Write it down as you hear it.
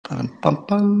Bum, bum,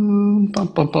 bum,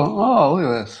 bum, bum. Oh, look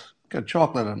at this. Got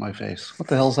chocolate on my face. What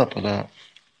the hell's up with that?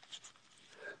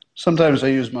 Sometimes I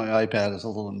use my iPad as a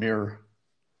little mirror.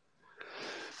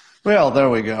 Well, there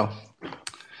we go.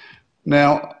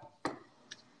 Now,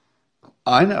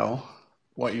 I know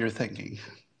what you're thinking.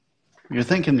 You're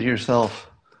thinking to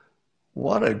yourself,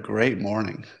 what a great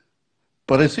morning.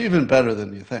 But it's even better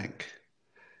than you think.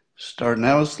 Starting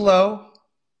out slow,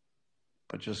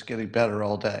 but just getting better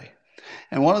all day.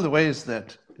 And one of the ways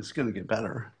that it's going to get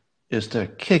better is to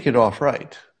kick it off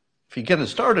right. If you get it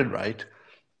started right,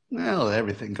 well,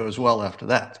 everything goes well after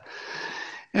that.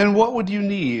 And what would you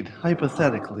need,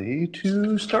 hypothetically,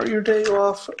 to start your day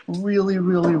off really,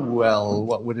 really well?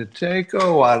 What would it take?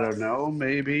 Oh, I don't know.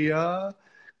 Maybe a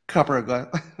cup or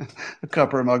a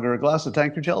cup or a mug or a glass, a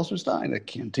tankard, chalice or stein, a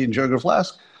canteen, jug or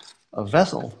flask, a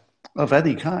vessel of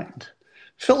any kind.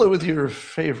 Fill it with your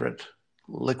favorite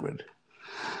liquid.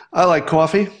 I like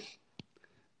coffee.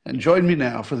 And join me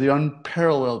now for the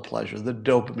unparalleled pleasure, the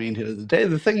dopamine hit of the day,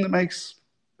 the thing that makes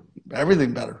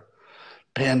everything better.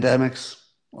 Pandemics,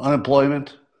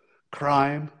 unemployment,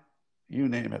 crime, you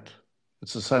name it.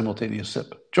 It's a simultaneous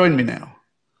sip. Join me now.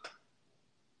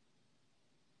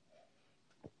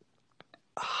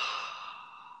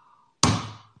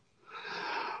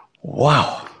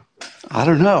 Wow. I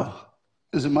don't know.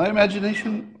 Is it my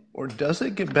imagination or does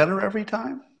it get better every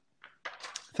time?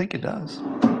 I think it does.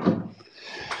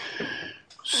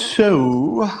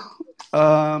 So,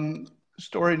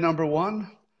 story number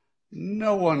one,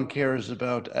 no one cares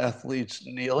about athletes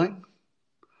kneeling.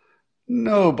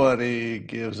 Nobody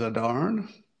gives a darn.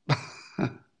 Do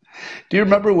you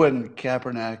remember when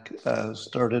Kaepernick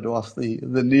started off the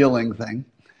kneeling thing?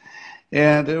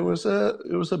 And it was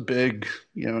a big,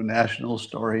 national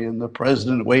story, and the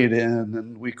president weighed in,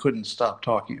 and we couldn't stop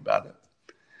talking about it.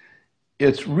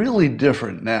 It's really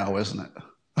different now, isn't it?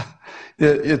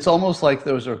 It's almost like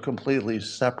those are completely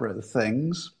separate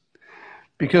things.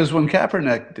 Because when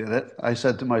Kaepernick did it, I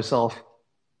said to myself,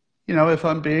 if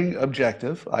I'm being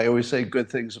objective, I always say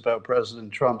good things about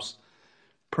President Trump's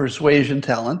persuasion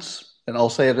talents, and I'll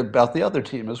say it about the other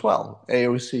team as well.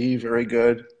 AOC, very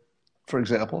good, for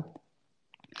example.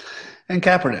 And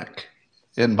Kaepernick,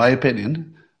 in my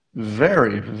opinion,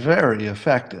 very, very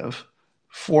effective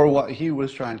for what he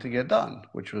was trying to get done,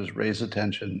 which was raise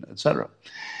attention, etc.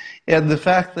 And the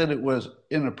fact that it was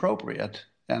inappropriate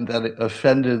and that it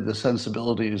offended the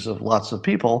sensibilities of lots of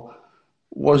people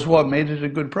was what made it a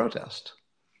good protest.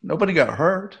 Nobody got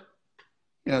hurt.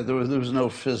 There was no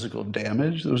physical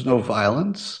damage. There was no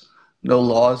violence. No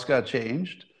laws got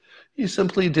changed. He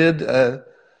simply did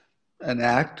an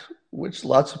act which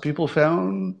lots of people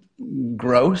found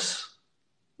gross,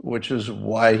 which is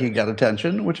why he got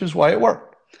attention, which is why it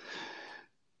worked.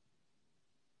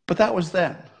 But that was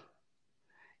then.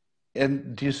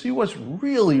 And do you see what's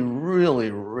really,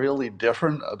 really, really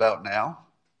different about now?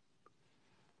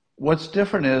 What's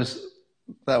different is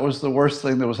that was the worst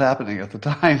thing that was happening at the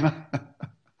time.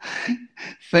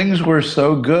 Things were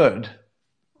so good,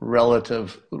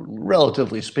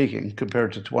 relatively speaking,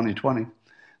 compared to 2020.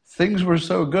 Things were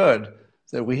so good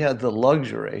that we had the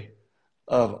luxury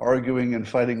of arguing and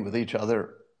fighting with each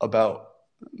other about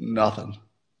nothing.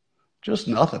 Just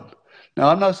nothing. Now,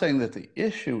 I'm not saying that the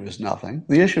issue is nothing.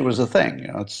 The issue is a thing.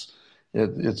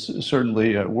 It's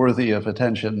certainly worthy of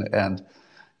attention, and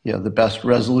the best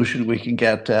resolution we can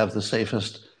get to have the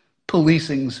safest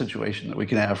policing situation that we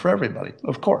can have for everybody,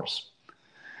 of course.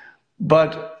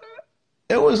 But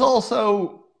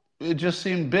it just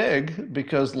seemed big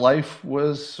because life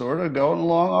was sort of going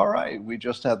along all right. We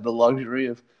just had the luxury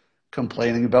of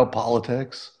complaining about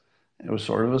politics. It was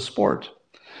sort of a sport.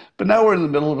 But now we're in the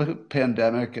middle of a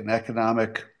pandemic, an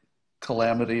economic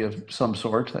calamity of some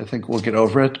sort. I think we'll get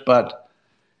over it. But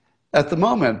at the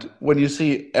moment, when you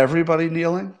see everybody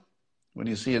kneeling, when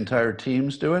you see entire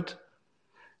teams do it,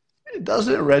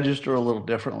 doesn't it register a little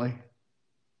differently?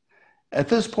 At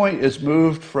this point, it's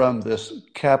moved from this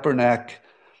Kaepernick,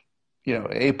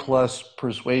 A-plus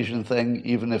persuasion thing,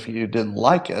 even if you didn't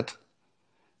like it,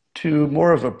 to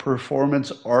more of a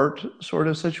performance art sort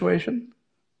of situation,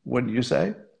 wouldn't you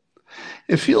say?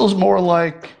 It feels more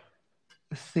like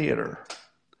theater.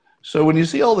 So when you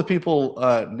see all the people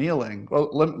kneeling, well,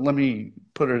 let me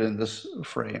put it in this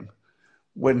frame.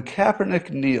 When Kaepernick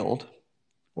kneeled,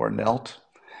 or knelt,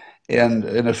 and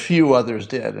a few others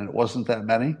did, and it wasn't that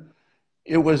many,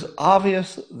 it was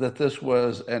obvious that this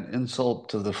was an insult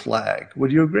to the flag.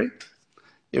 Would you agree?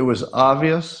 It was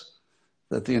obvious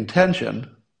that the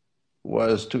intention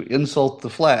was to insult the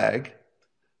flag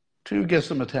to get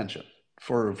some attention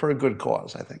for a good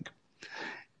cause, I think.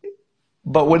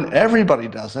 But when everybody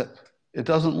does it, It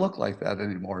doesn't look like that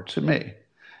anymore to me.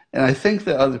 And I think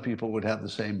that other people would have the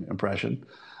same impression.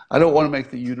 I don't want to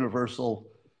make the universal,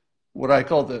 what I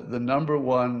call the number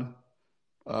one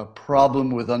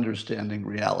problem with understanding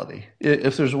reality.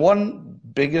 If there's one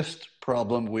biggest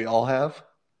problem we all have,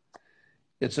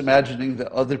 it's imagining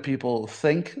that other people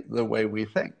think the way we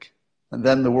think. And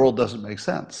then the world doesn't make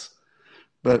sense.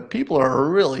 But people are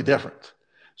really different.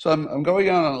 So I'm going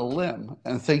out on a limb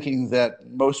and thinking that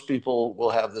most people will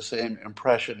have the same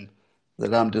impression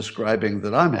that I'm describing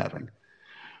that I'm having,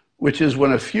 which is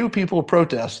when a few people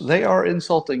protest, they are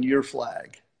insulting your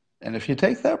flag. And if you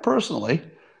take that personally,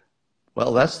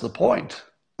 well, that's the point.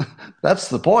 That's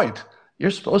the point.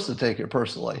 You're supposed to take it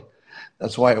personally.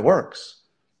 That's why it works.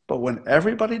 But when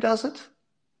everybody does it,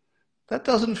 that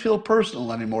doesn't feel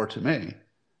personal anymore to me.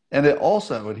 And it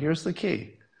also, and here's the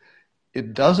key,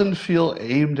 it doesn't feel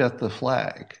aimed at the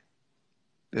flag.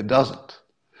 It doesn't.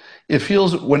 It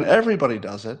feels when everybody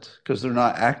does it, because they're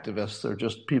not activists, they're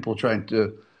just people trying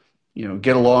to,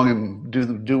 get along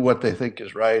and do what they think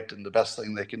is right and the best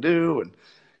thing they can do and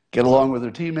get along with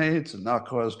their teammates and not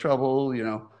cause trouble,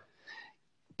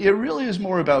 It really is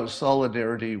more about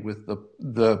solidarity with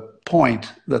the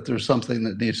point that there's something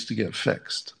that needs to get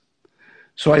fixed.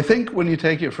 So I think when you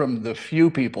take it from the few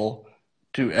people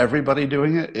to everybody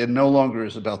doing it, it no longer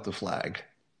is about the flag.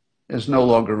 It's no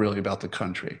longer really about the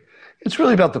country. It's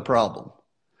really about the problem.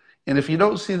 And if you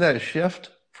don't see that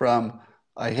shift from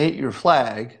I hate your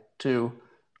flag to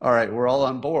all right, we're all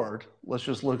on board, let's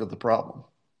just look at the problem.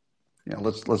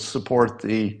 Let's support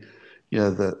the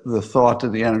thought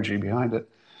and the energy behind it.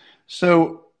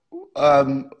 So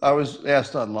I was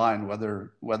asked online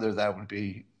whether that would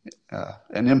be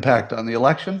an impact on the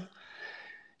election.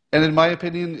 And in my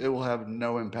opinion, it will have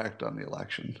no impact on the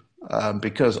election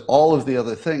because all of the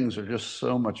other things are just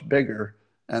so much bigger.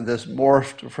 And this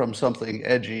morphed from something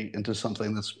edgy into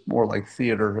something that's more like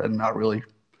theater and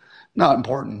not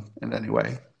important in any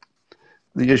way.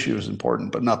 The issue is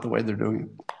important, but not the way they're doing it.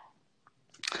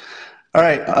 All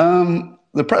right.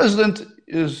 The president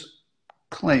is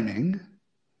claiming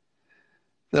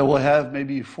that we'll have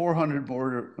maybe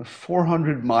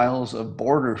 400 miles of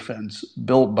border fence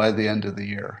built by the end of the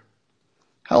year.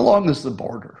 How long is the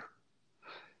border?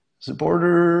 Is the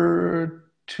border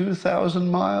 2,000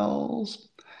 miles?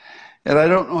 And I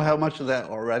don't know how much of that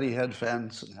already had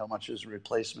fence and how much is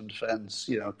replacement fence,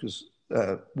 because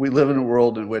we live in a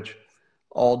world in which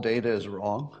all data is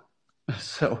wrong.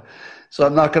 So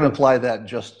I'm not going to apply that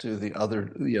just to the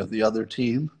other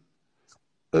team.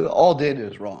 All data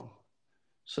is wrong.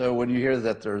 So when you hear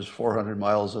that there's 400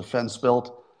 miles of fence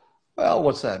built, well,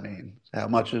 what's that mean? How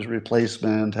much is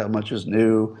replacement? How much is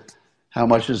new? How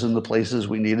much is in the places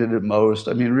we needed it most?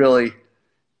 I mean, really,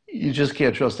 you just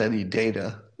can't trust any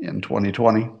data in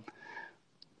 2020.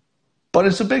 But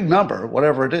it's a big number.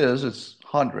 Whatever it is, it's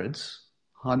hundreds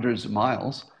of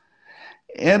miles.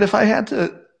 And if I had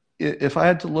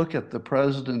to look at the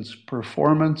president's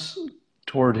performance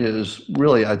toward his,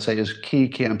 really, I'd say his key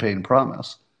campaign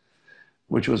promise,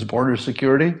 which was border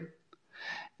security,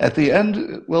 at the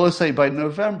end, well, let's say by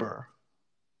November,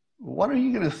 what are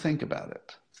you going to think about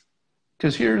it?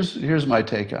 Because here's my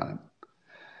take on it.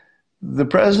 The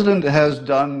president has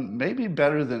done maybe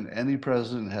better than any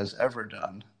president has ever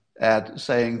done at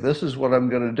saying, this is what I'm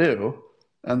going to do,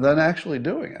 and then actually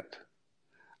doing it.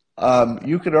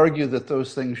 You could argue that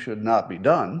those things should not be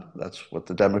done. That's what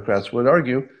the Democrats would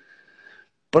argue.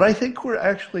 But I think we're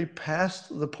actually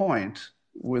past the point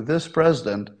with this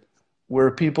president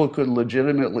where people could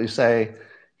legitimately say,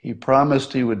 he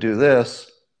promised he would do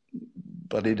this,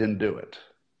 but he didn't do it.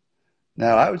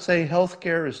 Now, I would say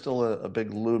healthcare is still a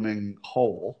big looming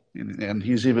hole, and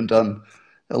he's even done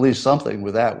at least something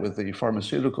with that, with the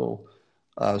pharmaceutical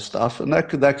stuff, and that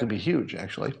could be huge,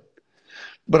 actually.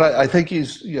 But I think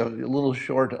he's a little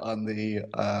short on the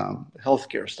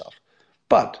healthcare stuff.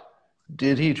 But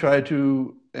did he try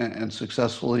to and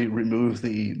successfully remove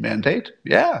the mandate?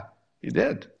 Yeah, he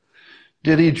did.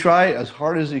 Did he try as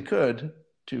hard as he could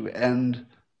to end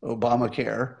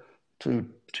Obamacare, to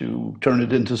turn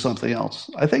it into something else?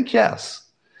 I think yes.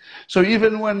 So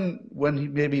even when he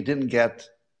maybe didn't get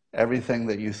everything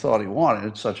that you thought he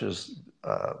wanted, such as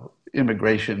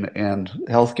immigration and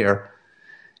healthcare,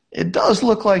 it does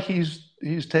look like he's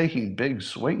taking big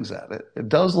swings at it. It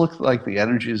does look like the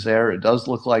energy is there. It does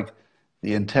look like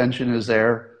the intention is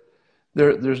there.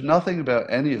 There's nothing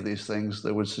about any of these things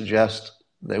that would suggest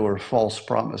they were false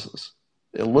promises.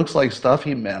 It looks like stuff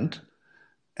he meant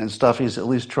and stuff he's at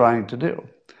least trying to do.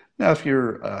 Now, if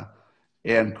you're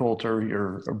Ann Coulter,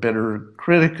 you're a bitter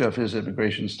critic of his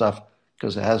immigration stuff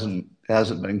because it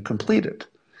hasn't been completed.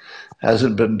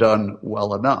 hasn't been done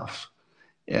well enough.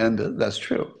 And that's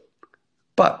true.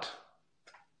 But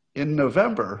in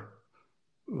November,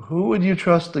 who would you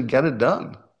trust to get it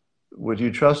done? Would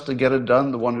you trust to get it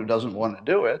done the one who doesn't want to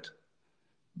do it,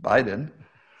 Biden?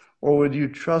 Or would you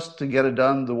trust to get it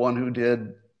done the one who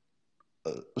did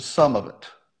some of it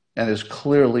and is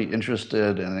clearly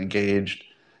interested and engaged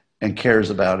and cares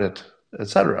about it,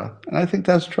 etc.? And I think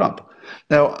that's Trump.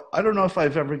 Now, I don't know if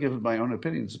I've ever given my own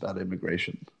opinions about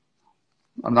immigration.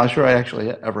 I'm not sure I actually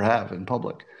ever have in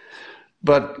public.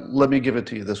 But let me give it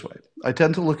to you this way. I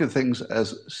tend to look at things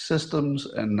as systems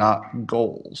and not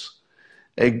goals.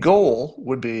 A goal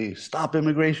would be stop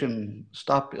immigration,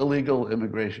 stop illegal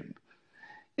immigration.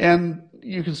 And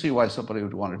you can see why somebody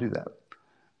would want to do that.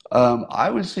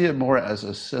 I would see it more as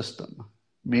a system,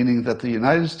 meaning that the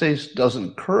United States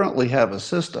doesn't currently have a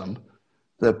system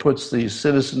that puts the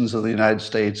citizens of the United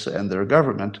States and their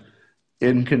government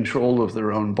in control of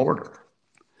their own border.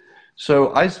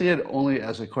 So I see it only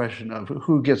as a question of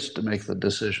who gets to make the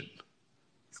decision.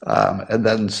 And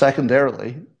then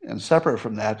secondarily, and separate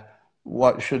from that,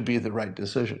 what should be the right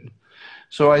decision.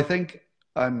 So I think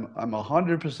I'm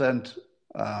 100%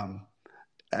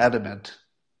 adamant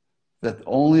that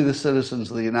only the citizens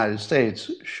of the United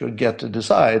States should get to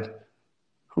decide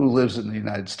who lives in the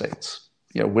United States,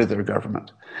 with their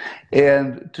government.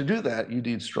 And to do that, you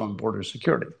need strong border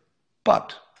security.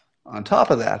 But on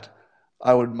top of that,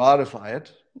 I would modify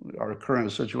it, our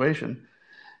current situation,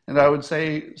 and I would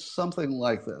say something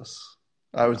like this.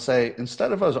 I would say,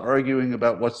 instead of us arguing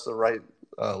about what's the right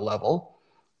level,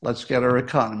 let's get our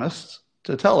economists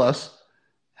to tell us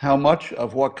how much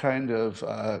of what kind of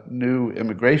new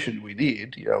immigration we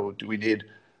need. Do we need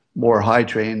more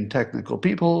high-trained technical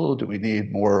people? Do we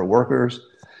need more workers?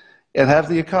 And have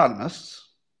the economists,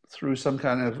 through some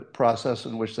kind of process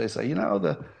in which they say,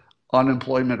 the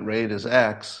unemployment rate is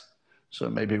X, so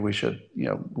maybe we should,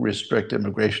 restrict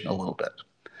immigration a little bit.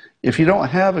 If you don't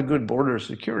have a good border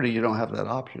security, you don't have that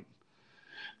option.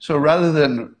 So rather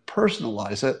than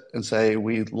personalize it and say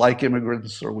we like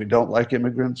immigrants or we don't like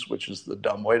immigrants, which is the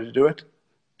dumb way to do it,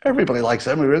 everybody likes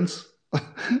immigrants.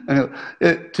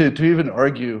 To even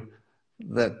argue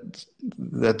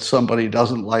that somebody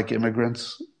doesn't like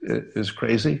immigrants is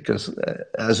crazy, because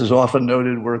as is often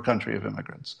noted, we're a country of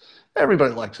immigrants.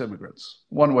 Everybody likes immigrants,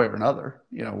 one way or another,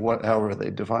 however they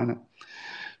define it.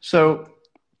 So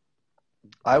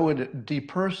I would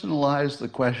depersonalize the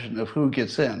question of who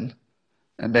gets in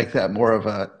and make that more of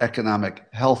an economic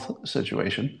health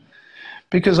situation,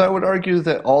 because I would argue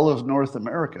that all of North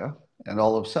America and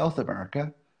all of South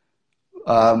America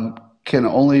can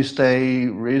only stay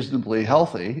reasonably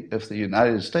healthy if the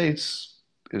United States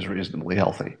is reasonably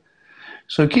healthy.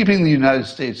 So keeping the United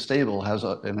States stable has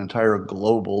an entire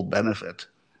global benefit.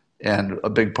 And a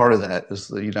big part of that is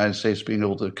the United States being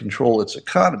able to control its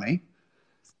economy.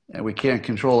 And we can't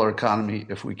control our economy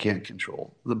if we can't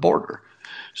control the border.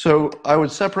 So I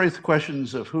would separate the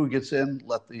questions of who gets in,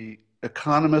 let the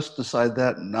economists decide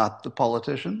that, not the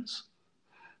politicians.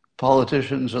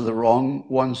 Politicians are the wrong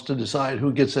ones to decide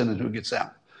who gets in and who gets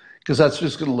out, because that's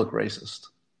just going to look racist,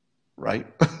 right?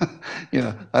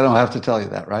 I don't have to tell you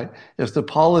that, right? If the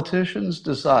politicians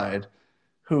decide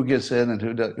who gets in and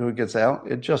who gets out,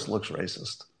 it just looks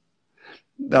racist.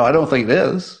 Now, I don't think it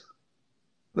is.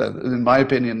 In my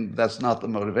opinion, that's not the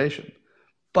motivation.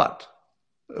 But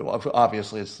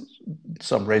obviously, it's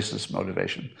some racist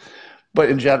motivation. But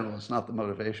in general, it's not the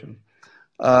motivation.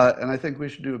 And I think we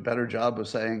should do a better job of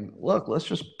saying, look, let's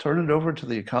just turn it over to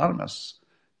the economists.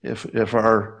 If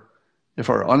our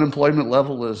unemployment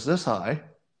level is this high,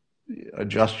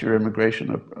 adjust your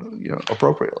immigration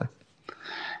appropriately.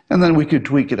 And then we could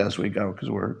tweak it as we go, because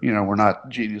we're not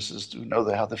geniuses to know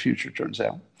how the future turns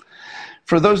out.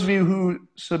 For those of you who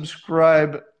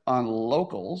subscribe on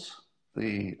Locals,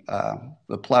 the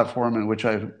platform in which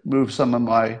I've moved some of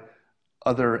my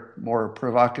other more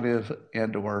provocative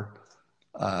and or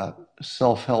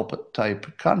self-help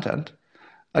type content,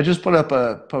 I just put up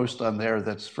a post on there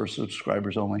that's for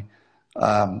subscribers only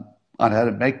on how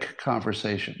to make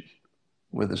conversation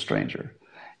with a stranger,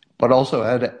 but also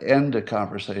how to end a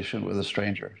conversation with a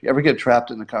stranger. You ever get trapped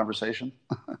in a conversation?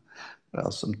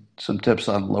 Well, some tips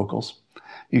on Locals.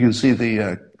 You can see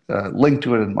the link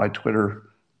to it in my Twitter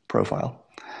profile.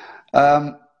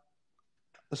 I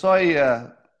saw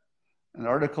an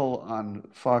article on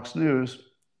Fox News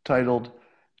titled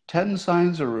 10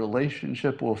 Signs a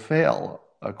Relationship Will Fail,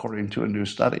 according to a new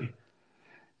study.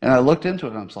 And I looked into it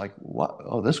and I was like, what?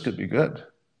 Oh, this could be good.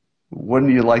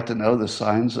 Wouldn't you like to know the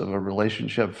signs of a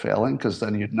relationship failing? Because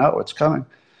then you'd know it's coming.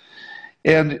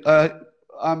 And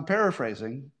I'm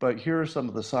paraphrasing, but here are some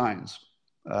of the signs.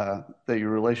 that your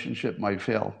relationship might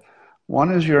fail.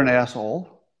 One is you're an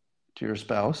asshole to your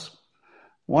spouse.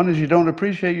 One is you don't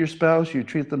appreciate your spouse, you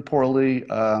treat them poorly,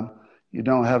 you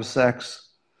don't have sex.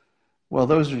 Well,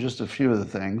 those are just a few of the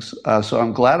things. So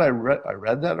I'm glad I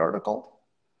read that article,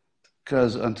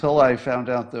 because until I found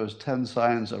out those 10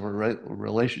 signs of a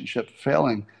relationship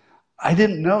failing, I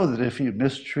didn't know that if you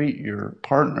mistreat your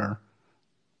partner,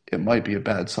 it might be a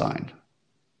bad sign.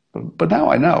 But now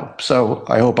I know. So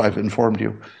I hope I've informed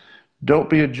you. Don't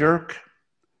be a jerk,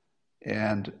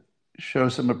 and show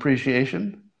some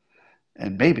appreciation,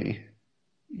 and maybe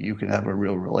you can have a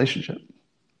real relationship.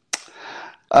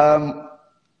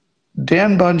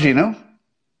 Dan Bongino,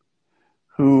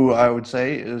 who I would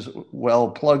say is well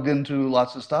plugged into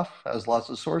lots of stuff, has lots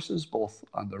of sources, both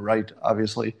on the right,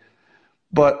 obviously,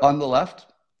 but on the left,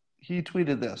 he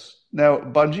tweeted this. Now,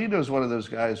 Bongino is one of those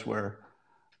guys where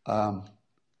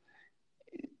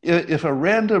if a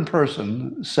random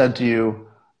person said to you,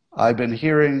 I've been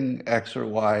hearing X or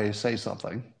Y say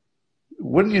something,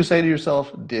 wouldn't you say to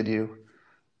yourself, did you?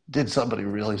 Did somebody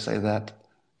really say that?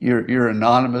 Your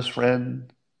anonymous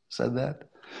friend said that?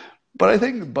 But I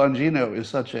think Bongino is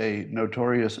such a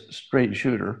notorious straight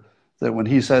shooter that when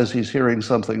he says he's hearing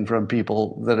something from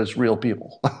people, that it's real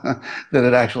people, that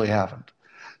it actually happened.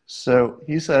 So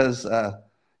he says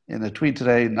in a tweet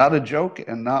today, not a joke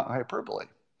and not hyperbole.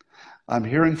 I'm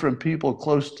hearing from people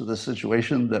close to the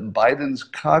situation that Biden's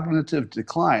cognitive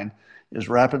decline is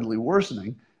rapidly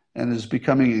worsening and is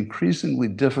becoming increasingly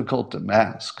difficult to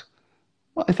mask.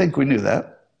 Well, I think we knew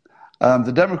that.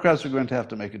 The Democrats are going to have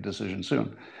to make a decision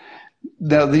soon.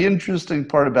 Now, the interesting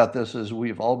part about this is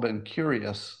we've all been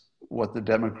curious what the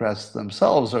Democrats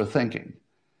themselves are thinking,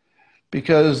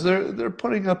 because they're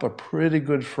putting up a pretty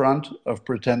good front of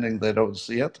pretending they don't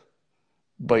see it,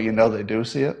 but you know they do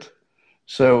see it.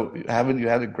 So haven't you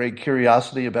had a great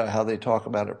curiosity about how they talk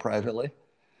about it privately?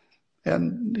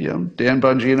 And Dan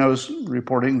Bongino's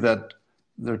reporting that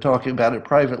they're talking about it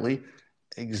privately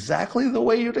exactly the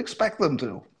way you'd expect them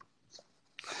to.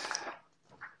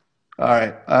 All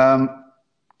right.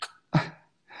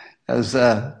 As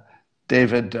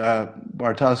David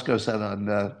Bartosko said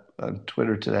on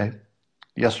Twitter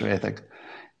yesterday, I think,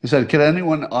 he said, can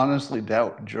anyone honestly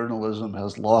doubt journalism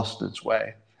has lost its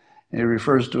way? And he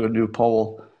refers to a new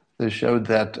poll that showed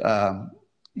that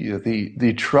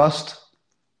the trust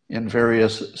in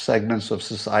various segments of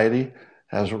society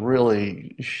has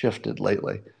really shifted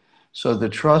lately. So the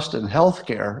trust in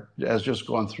healthcare has just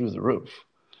gone through the roof.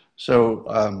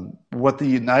 So what the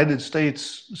United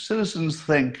States citizens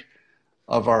think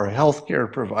of our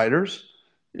healthcare providers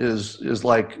is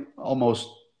like almost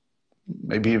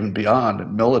maybe even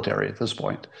beyond military at this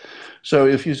point. So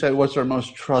if you say, what's our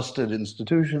most trusted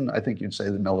institution? I think you'd say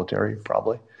the military,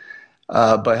 probably.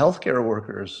 But healthcare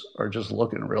workers are just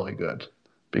looking really good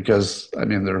because, I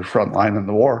mean, they're front line in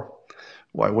the war.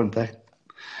 Why wouldn't they?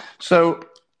 So,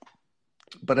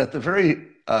 but at the very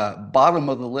bottom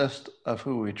of the list of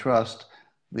who we trust,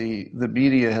 the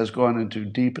media has gone into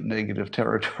deep negative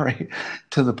territory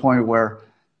to the point where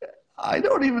I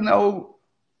don't even know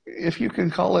if you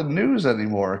can call it news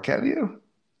anymore, can you?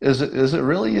 Is it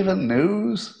really even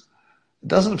news? It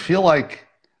doesn't feel like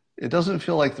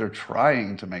they're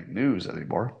trying to make news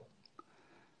anymore.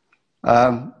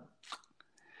 So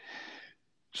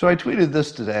I tweeted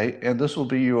this today, and this will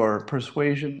be your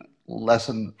persuasion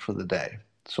lesson for the day.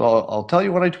 So I'll tell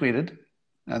you what I tweeted,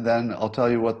 and then I'll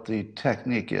tell you what the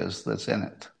technique is that's in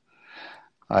it.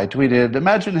 I tweeted,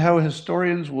 imagine how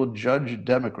historians will judge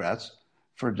Democrats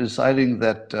for deciding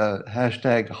that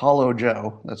hashtag Hollow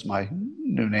Joe, that's my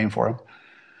new name for him,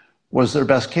 was their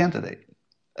best candidate.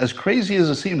 As crazy as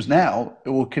it seems now, it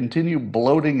will continue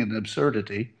bloating in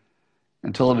absurdity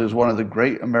until it is one of the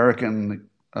great American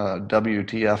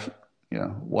WTF,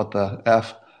 what the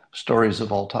F stories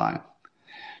of all time.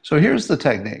 So here's the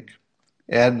technique,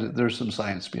 and there's some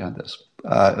science behind this.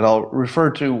 And I'll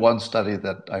refer to one study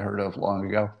that I heard of long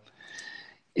ago.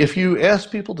 If you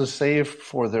ask people to save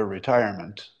for their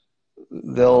retirement,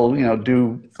 they'll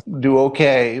do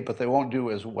okay, but they won't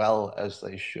do as well as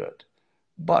they should.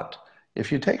 But if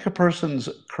you take a person's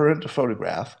current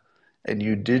photograph and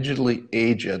you digitally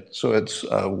age it, so it's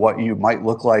what you might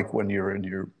look like when you're in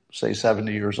your, say,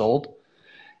 70 years old,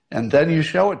 and then you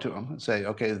show it to them and say,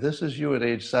 okay, this is you at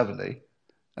age 70,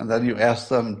 and then you ask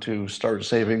them to start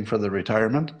saving for the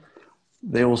retirement,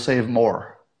 they will save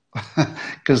more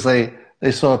because they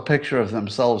saw a picture of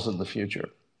themselves in the future.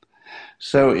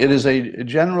 So it is a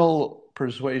general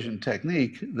persuasion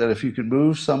technique that if you can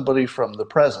move somebody from the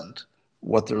present,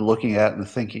 what they're looking at and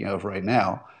thinking of right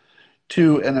now,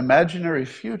 to an imaginary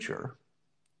future,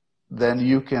 then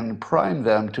you can prime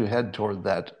them to head toward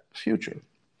that future.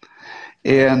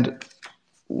 And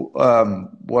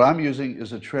what I'm using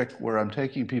is a trick where I'm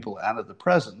taking people out of the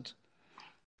present,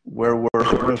 where we're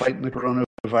sort of fighting the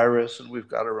coronavirus and we've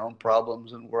got our own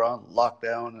problems and we're on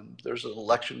lockdown and there's an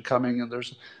election coming and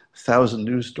there's 1,000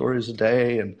 news stories a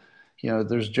day, and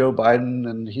there's Joe Biden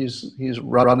and he's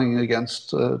running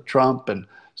against Trump, and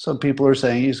some people are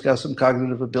saying he's got some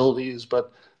cognitive abilities,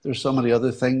 but there's so many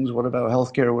other things. What about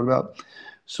healthcare? What about?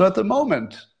 So at the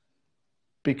moment,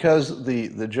 because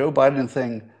the Joe Biden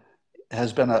thing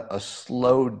has been a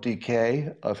slow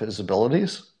decay of his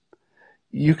abilities,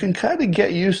 you can kind of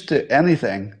get used to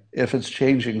anything if it's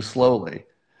changing slowly.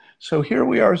 So here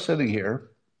we are sitting here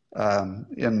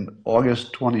in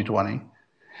August 2020,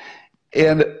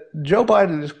 and Joe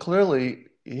Biden is clearly,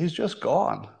 he's just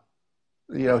gone.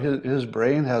 His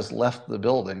brain has left the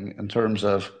building in terms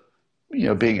of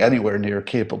being anywhere near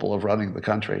capable of running the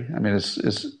country. I mean,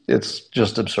 it's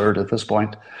just absurd at this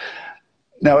point.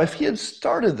 Now, if he had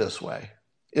started this way,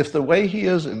 if the way he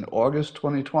is in August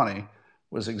 2020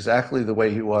 was exactly the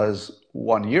way he was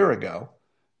 1 year ago,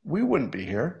 we wouldn't be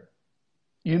here.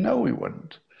 We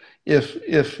wouldn't.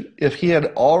 If he had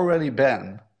already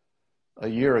been a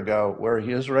year ago where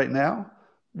he is right now,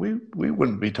 we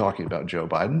wouldn't be talking about Joe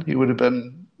Biden. He would have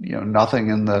been, nothing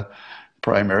in the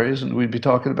primaries, and we'd be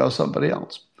talking about somebody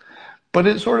else. But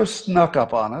it sort of snuck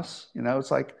up on us.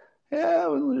 It's like, yeah,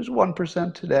 there's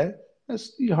 1% today.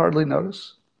 You hardly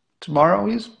notice. Tomorrow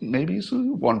he's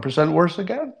 1% worse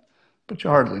again, but you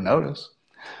hardly notice.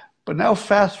 But now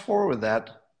fast forward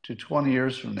that to 20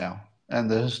 years from now, and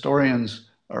the historians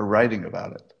are writing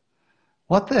about it.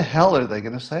 What the hell are they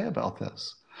going to say about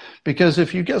this? Because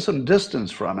if you get some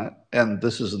distance from it, and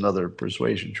this is another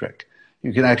persuasion trick,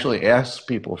 you can actually ask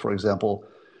people, for example,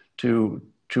 to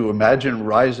imagine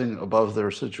rising above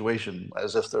their situation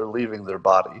as if they're leaving their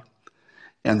body.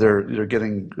 And they're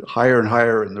getting higher and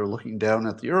higher, and they're looking down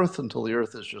at the earth until the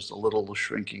earth is just a little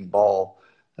shrinking ball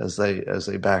as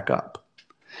they back up.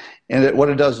 And what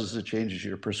it does is it changes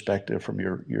your perspective from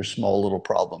your small little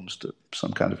problems to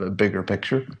some kind of a bigger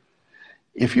picture.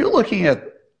 If you're looking at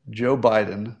Joe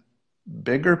Biden,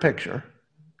 bigger picture,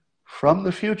 from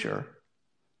the future,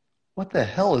 what the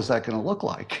hell is that going to look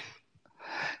like?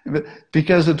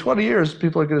 Because in 20 years,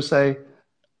 people are going to say,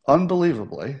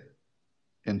 unbelievably,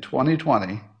 in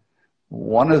 2020,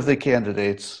 one of the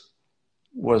candidates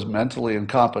was mentally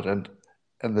incompetent,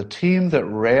 and the team that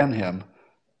ran him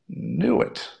knew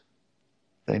it.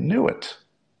 They knew it,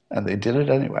 and they did it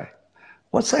anyway.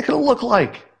 What's that going to look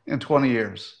like in 20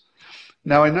 years?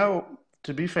 Now, I know,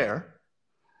 to be fair,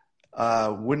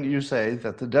 wouldn't you say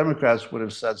that the Democrats would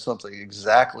have said something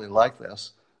exactly like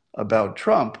this about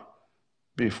Trump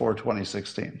before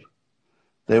 2016?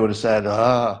 They would have said,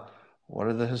 what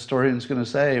are the historians going to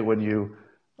say when you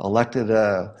elected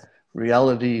a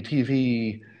reality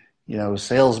TV,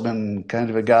 salesman kind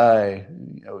of a guy?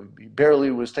 He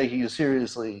barely was taking you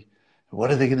seriously. What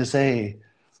are they going to say?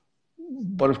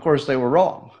 But of course they were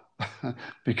wrong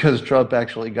because Trump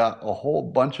actually got a whole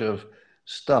bunch of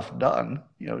stuff done,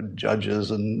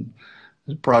 judges and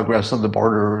progress on the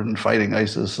border and fighting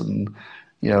ISIS and,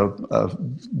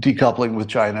 decoupling with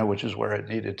China, which is where it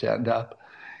needed to end up.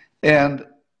 And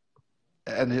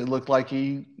it looked like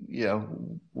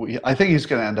I think he's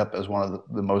going to end up as one of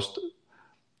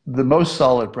the most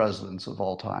solid presidents of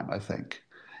all time, I think,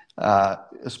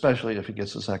 especially if he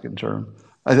gets a second term.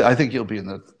 I think he could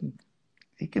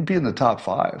be in the top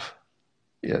 5,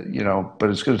 but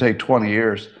it's going to take 20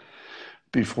 years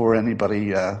before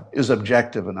anybody is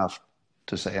objective enough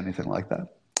to say anything like that.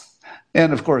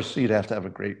 And of course, you'd have to have a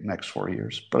great next 4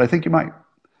 years, but I think you might.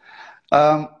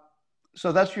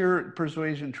 So that's your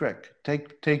persuasion trick.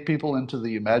 Take people into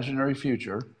the imaginary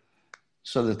future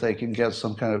so that they can get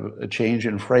some kind of a change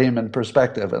in frame and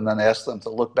perspective, and then ask them to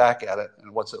look back at it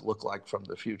and what's it look like from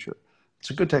the future. It's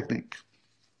a good technique.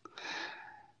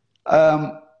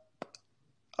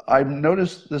 I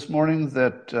noticed this morning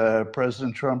that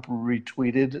President Trump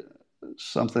retweeted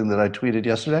something that I tweeted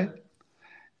yesterday.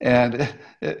 And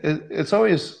it's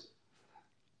always,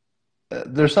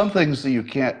 there's some things that you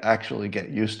can't actually get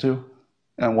used to.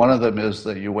 And one of them is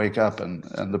that you wake up and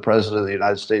the President of the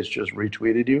United States just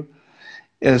retweeted you.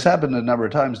 It has happened a number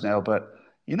of times now, but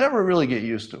you never really get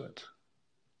used to it.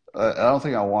 I don't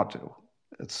think I want to.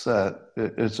 It's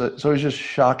always just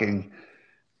shocking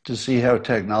to see how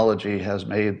technology has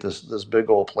made this big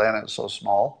old planet so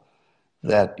small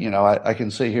that, I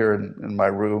can sit here in my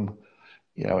room,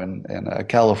 in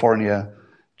California,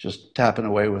 just tapping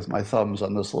away with my thumbs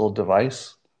on this little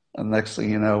device. And next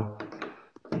thing you know,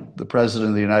 the President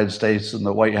of the United States in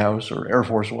the White House or Air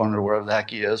Force One or wherever the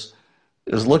heck he is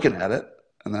looking at it,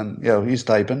 and then he's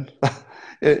typing.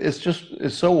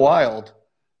 It's so wild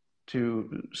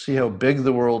to see how big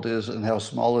the world is and how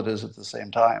small it is at the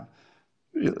same time.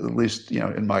 At least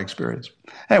in my experience.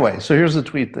 Anyway, so here's the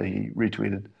tweet that he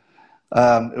retweeted.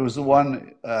 It was the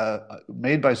one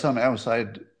made by some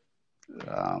outside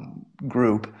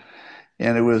group,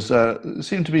 and it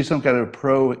seemed to be some kind of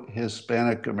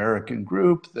pro-Hispanic American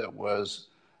group that was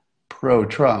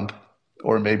pro-Trump,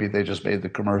 or maybe they just made the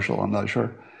commercial, I'm not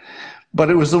sure. But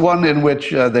it was the one in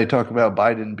which they talk about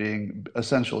Biden being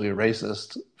essentially a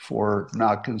racist for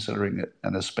not considering it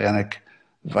an Hispanic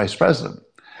vice president.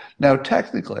 Now,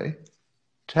 technically,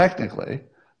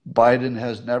 Biden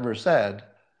has never said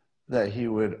that he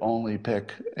would only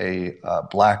pick a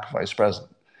black vice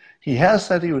president. He has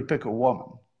said he would pick a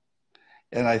woman.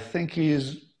 And I think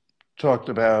he's talked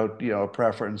about, a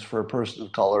preference for a person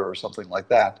of color or something like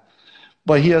that.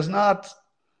 But he has not,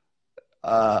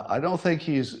 I don't think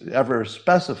he's ever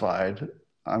specified,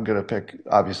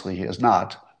 obviously he has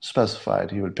not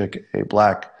specified he would pick a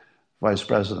black vice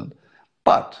president.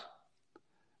 But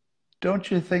don't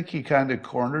you think he kind of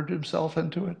cornered himself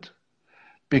into it?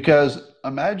 Because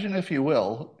imagine, if you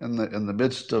will, in the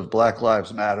midst of Black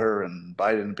Lives Matter and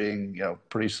Biden being,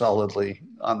 pretty solidly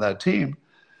on that team,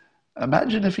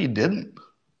 imagine if he didn't.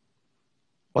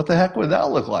 What the heck would that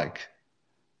look like?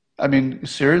 I mean,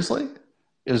 seriously?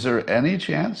 Is there any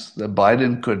chance that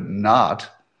Biden could not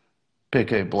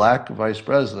pick a black vice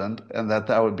president and that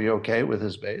would be okay with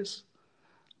his base?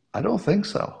 I don't think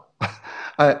so.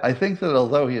 I think that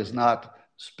although he has not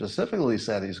specifically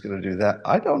said he's going to do that,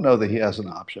 I don't know that he has an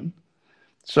option.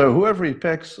 So whoever he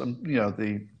picks,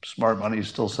 the smart money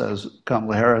still says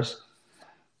Kamala Harris.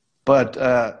 But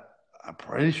I'm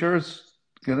pretty sure it's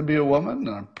going to be a woman,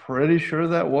 and I'm pretty sure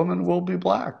that woman will be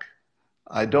black.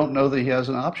 I don't know that he has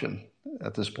an option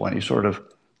at this point. He sort of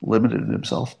limited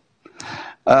himself.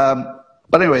 But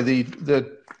anyway,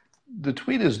 the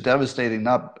tweet is devastating,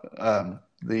 not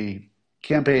the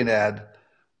campaign ad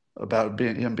about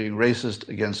him being racist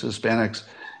against Hispanics.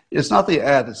 It's not the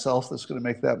ad itself that's going to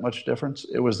make that much difference.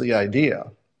 It was the idea.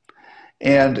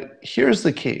 And here's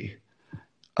the key.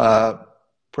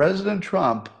 President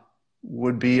Trump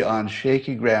would be on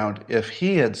shaky ground if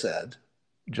he had said,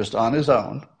 just on his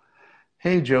own,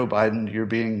 hey, Joe Biden, you're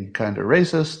being kind of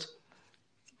racist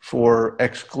for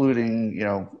excluding,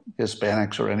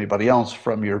 Hispanics or anybody else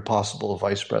from your possible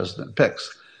vice president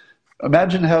picks.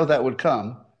 Imagine how that would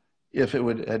come if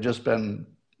it had just been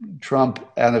Trump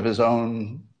out of his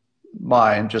own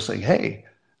mind just saying, hey,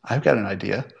 I've got an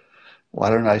idea. Why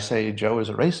don't I say Joe is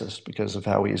a racist because of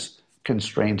how he's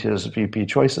constrained his VP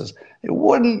choices? It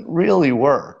wouldn't really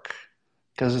work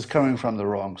because it's coming from the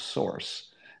wrong source.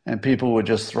 And people would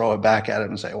just throw it back at him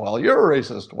and say, well, you're a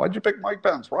racist. Why'd you pick Mike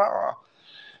Pence? Rah.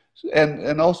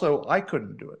 And also, I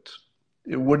couldn't do it.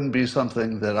 It wouldn't be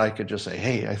something that I could just say,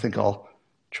 hey, I think I'll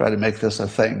try to make this a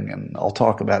thing and I'll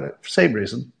talk about it. Same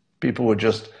reason. People would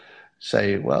just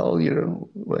say, well,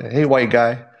 hey, white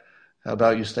guy, how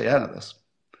about you stay out of this?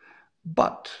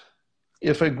 But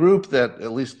if a group that,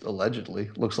 at least allegedly,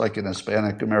 looks like an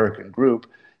Hispanic American group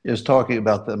is talking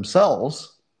about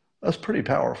themselves, that's pretty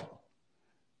powerful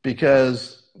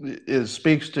because it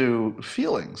speaks to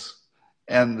feelings.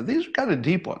 And these are kind of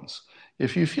deep ones.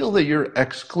 If you feel that you're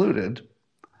excluded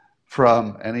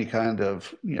from any kind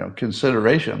of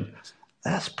consideration,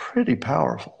 that's pretty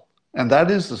powerful. And that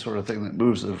is the sort of thing that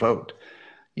moves the vote.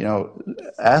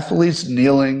 Athletes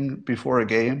kneeling before a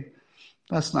game,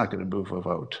 that's not going to move a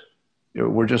vote.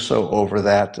 We're just so over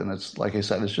that, and it's, like I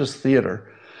said, it's just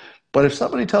theater. But if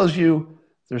somebody tells you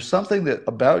there's something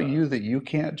about you that you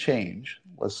can't change,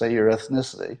 let's say your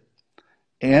ethnicity,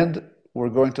 and we're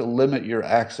going to limit your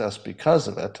access because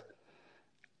of it,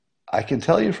 I can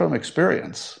tell you from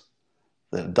experience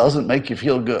that it doesn't make you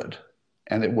feel good,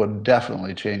 and it would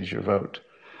definitely change your vote.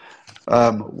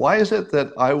 Why is it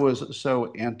that I was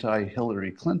so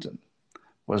anti-Hillary Clinton?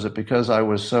 Was it because I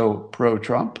was so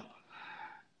pro-Trump?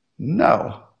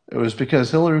 No, it was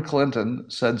because Hillary Clinton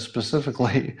said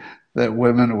specifically that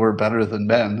women were better than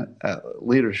men at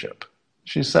leadership.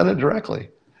 She said it directly.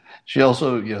 She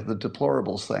also, the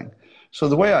deplorables thing. So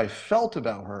the way I felt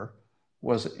about her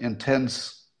was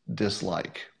intense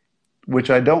dislike, which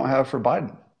I don't have for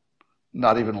Biden,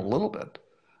 not even a little bit.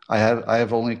 I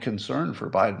have only concern for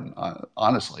Biden,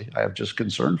 honestly. I have just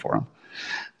concern for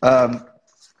him.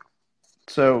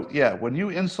 So yeah, when you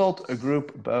insult a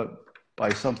group by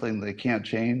something they can't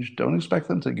change, don't expect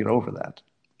them to get over that.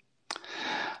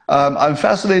 I'm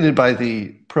fascinated by the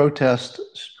protest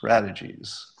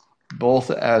strategies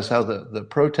both as how the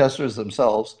protesters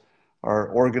themselves are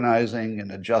organizing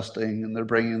and adjusting, and they're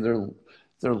bringing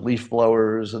their leaf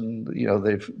blowers, and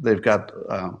they've got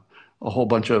a whole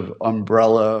bunch of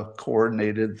umbrella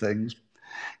coordinated things.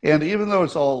 And even though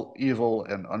it's all evil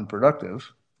and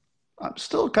unproductive, I'm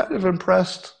still kind of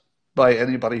impressed by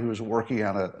anybody who's working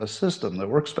on a system that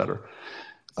works better.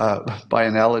 By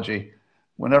analogy,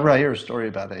 whenever I hear a story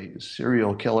about a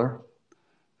serial killer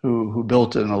who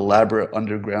built an elaborate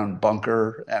underground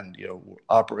bunker and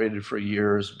operated for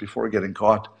years before getting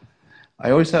caught,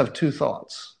 I always have two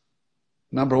thoughts.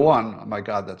 Number one, oh my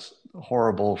God, that's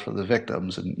horrible for the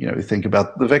victims, and you think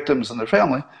about the victims and their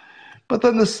family. But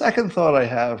then the second thought I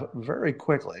have very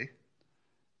quickly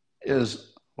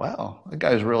is, wow, that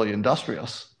guy's really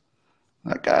industrious.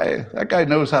 That guy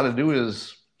knows how to do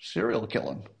his serial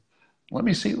killing. Let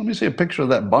me see a picture of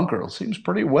that bunker. It seems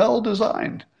pretty well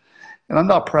designed. And I'm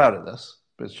not proud of this,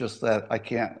 but it's just that I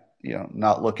can't,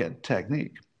 not look at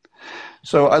technique.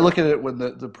 So I look at it when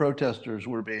the protesters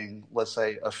were being, let's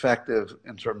say, effective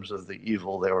in terms of the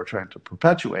evil they were trying to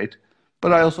perpetuate.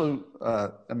 But I also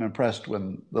am impressed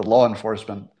when the law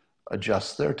enforcement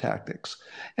adjusts their tactics.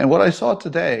 And what I saw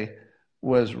today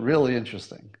was really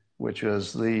interesting, which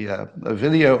was a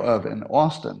video of in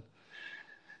Austin.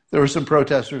 There were some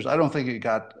protesters. I don't think it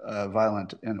got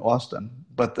violent in Austin,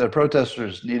 but the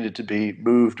protesters needed to be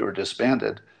moved or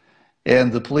disbanded.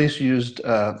 And the police used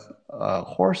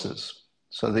horses.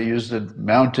 So they used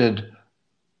mounted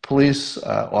police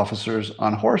officers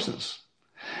on horses.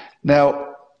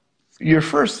 Now, your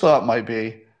first thought might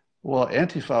be, well,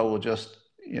 Antifa will just,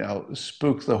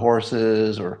 spook the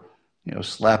horses or,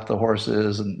 slap the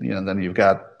horses. And, then you've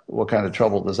got what kind of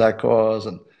trouble does that cause?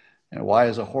 And why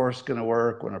is a horse going to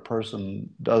work when a person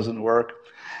doesn't work?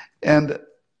 And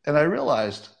I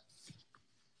realized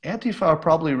Antifa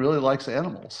probably really likes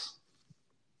animals.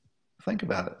 Think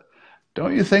about it.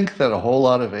 Don't you think that a whole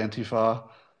lot of Antifa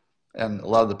and a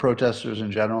lot of the protesters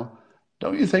in general,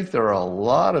 don't you think there are a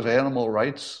lot of animal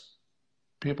rights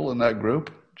people in that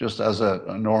group, just as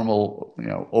a normal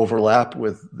overlap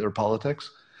with their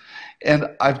politics?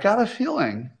 And I've got a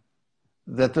feeling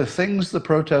that the things the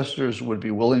protesters would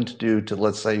be willing to do to,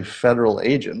 let's say, federal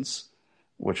agents,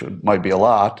 which might be a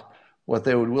lot, what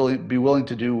they would be willing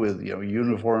to do with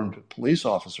uniformed police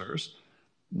officers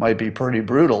might be pretty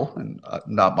brutal, and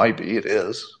not might be, it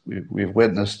is. We've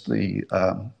witnessed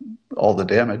all the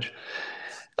damage.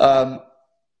 But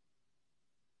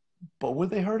would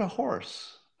they hurt a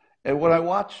horse? And when I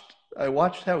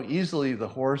watched how easily the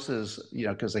horses,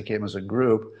 because they came as a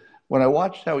group, when I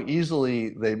watched how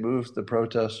easily they moved the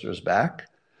protesters back,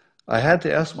 I had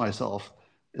to ask myself,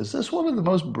 is this one of the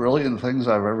most brilliant things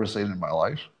I've ever seen in my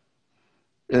life?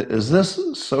 Is this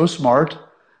so smart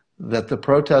that the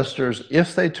protesters,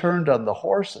 if they turned on the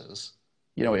horses,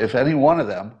 if any one of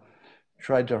them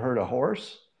tried to hurt a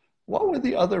horse, what would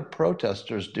the other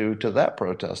protesters do to that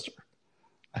protester?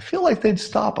 I feel like they'd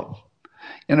stop them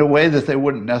in a way that they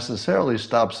wouldn't necessarily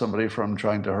stop somebody from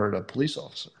trying to hurt a police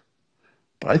officer.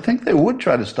 But I think they would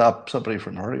try to stop somebody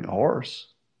from hurting a horse.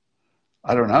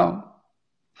 I don't know.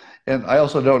 And I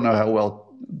also don't know how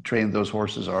well trained those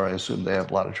horses are. I assume they have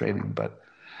a lot of training. But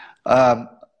I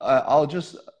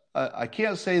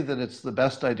can't say that it's the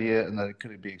best idea and that it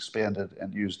could be expanded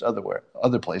and used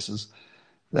other places.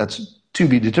 That's to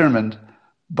be determined.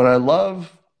 But I love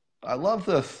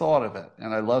the thought of it,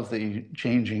 and I love the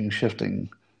shifting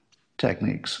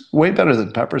techniques. Way better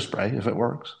than pepper spray if it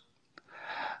works.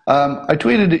 I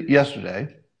tweeted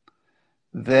yesterday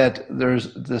that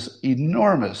there's this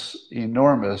enormous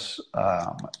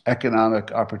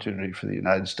economic opportunity for the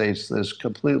United States that is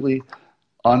completely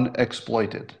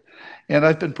unexploited. And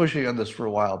I've been pushing on this for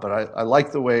a while, but I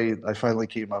like the way I finally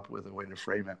came up with a way to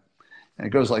frame it. And it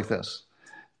goes like this.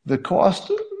 The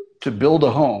cost to build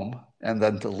a home and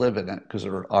then to live in it, because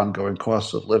there are ongoing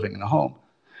costs of living in a home,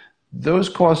 those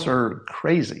costs are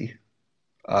crazy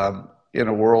in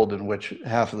a world in which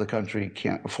half of the country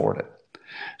can't afford it.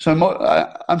 So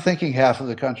I'm thinking half of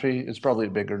the country, it's probably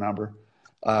a bigger number,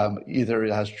 either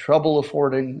it has trouble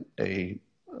affording a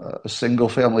single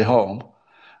family home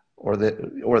or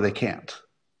they can't.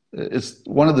 It's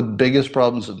one of the biggest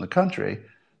problems in the country,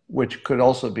 which could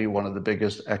also be one of the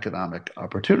biggest economic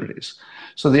opportunities.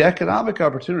 So the economic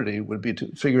opportunity would be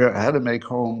to figure out how to make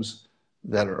homes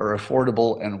that are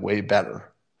affordable and way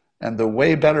better. And the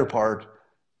way better part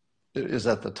is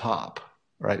at the top,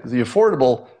 right? The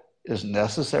affordable is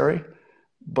necessary,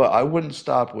 but I wouldn't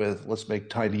stop with let's make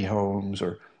tiny homes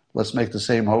or let's make the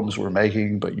same homes we're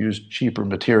making but use cheaper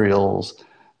materials.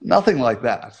 Nothing like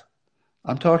that.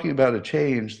 I'm talking about a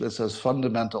change that's as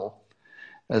fundamental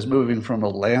as moving from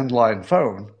a landline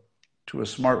phone to a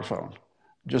smartphone,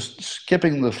 just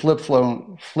skipping the flip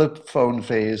phone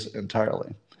phase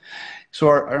entirely. So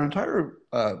our entire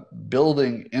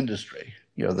building industry,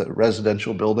 the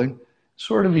residential building,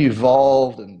 sort of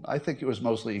evolved, and I think it was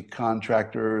mostly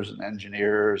contractors and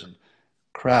engineers and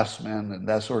craftsmen and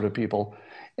that sort of people.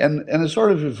 And it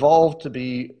sort of evolved to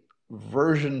be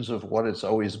versions of what it's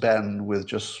always been with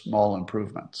just small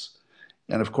improvements.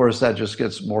 And of course, that just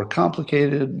gets more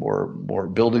complicated, more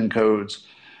building codes,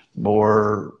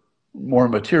 more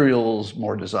materials,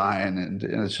 more design, and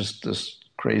it's just this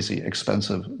crazy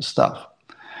expensive stuff.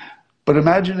 But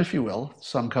imagine, if you will,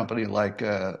 some company like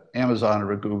Amazon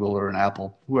or a Google or an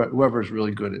Apple, whoever is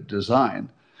really good at design,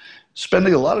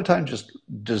 spending a lot of time just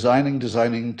designing,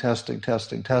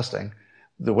 testing,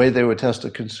 the way they would test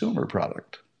a consumer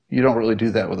product. You don't really do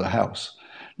that with a house.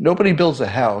 Nobody builds a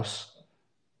house,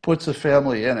 puts a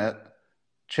family in it,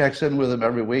 checks in with them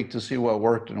every week to see what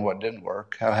worked and what didn't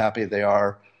work, how happy they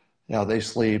are, how they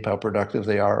sleep, how productive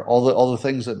they are, all the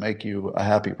things that make you a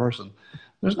happy person.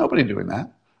 There's nobody doing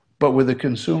that. But with a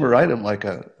consumer item like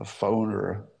a phone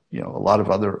or a lot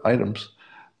of other items,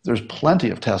 there's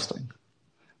plenty of testing.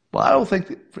 Well, I don't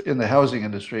think in the housing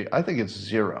industry, I think it's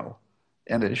zero,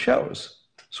 and it shows.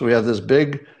 So we have this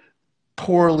big,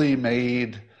 poorly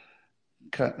made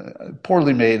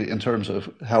in terms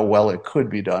of how well it could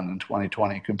be done in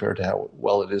 2020 compared to how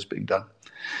well it is being done.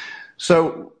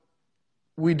 So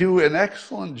we do an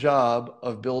excellent job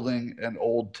of building an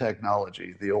old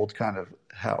technology, the old kind of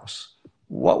house.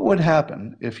 What would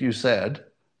happen if you said,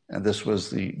 and this was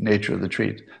the nature of the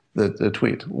tweet,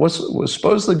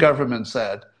 suppose the government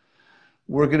said,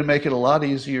 we're going to make it a lot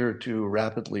easier to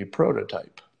rapidly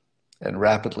prototype and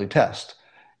rapidly test.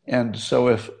 And so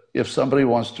if somebody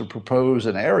wants to propose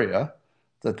an area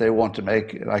that they want to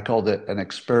make, and I called it an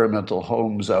experimental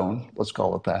home zone, let's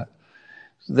call it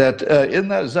that in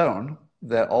that zone,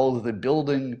 that all of the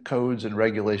building codes and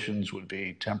regulations would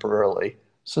be temporarily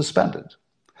suspended.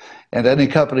 And any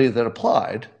company that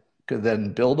applied could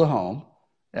then build a home,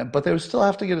 but they would still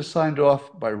have to get it signed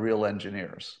off by real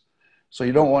engineers. So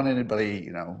you don't want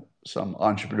anybody, some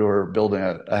entrepreneur building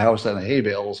a house out of hay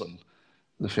bales and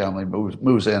the family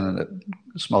moves in and it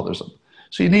smothers them.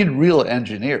 So you need real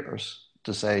engineers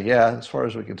to say, yeah, as far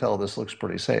as we can tell, this looks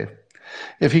pretty safe.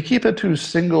 If you keep it to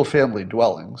single family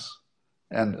dwellings,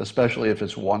 and especially if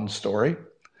it's one story,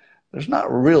 there's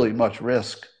not really much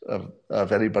risk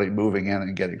of anybody moving in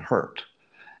and getting hurt.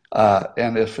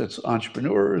 And if it's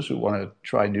entrepreneurs who want to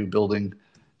try new building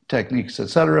techniques,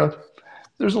 etc.,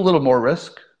 there's a little more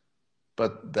risk,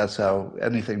 but that's how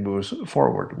anything moves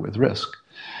forward with risk.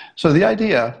 So here's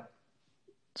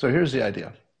the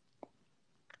idea.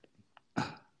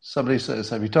 Somebody says,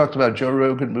 have you talked about Joe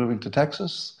Rogan moving to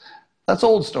Texas? That's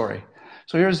old story.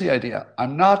 So here's the idea.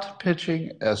 I'm not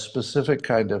pitching a specific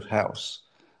kind of house.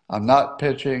 I'm not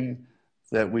pitching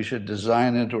that we should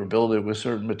design it or build it with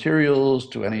certain materials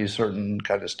to any certain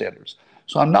kind of standards.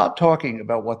 So I'm not talking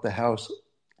about what the house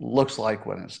looks like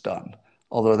when it's done,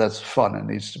 although that's fun and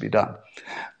needs to be done.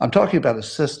 I'm talking about a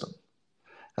system.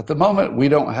 At the moment, we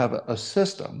don't have a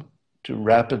system to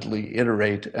rapidly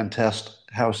iterate and test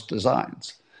house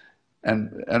designs.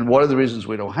 And one of the reasons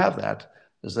we don't have that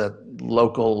is that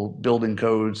local building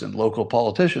codes and local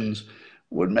politicians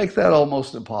would make that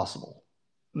almost impossible.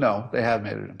 No, they have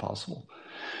made it impossible.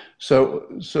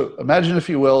 So imagine, if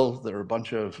you will, there are a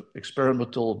bunch of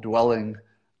experimental dwelling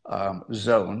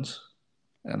zones.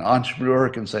 An entrepreneur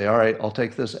can say, all right, I'll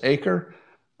take this acre.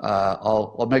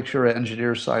 I'll make sure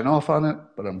engineers sign off on it,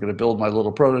 but I'm going to build my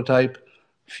little prototype.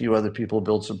 A few other people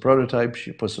build some prototypes.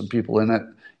 You put some people in it.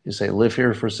 You say, live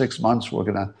here for 6 months. We're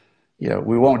going to,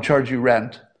 we won't charge you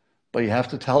rent, but you have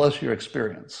to tell us your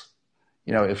experience.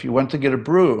 If you went to get a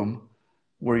broom,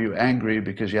 were you angry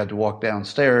because you had to walk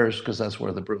downstairs because that's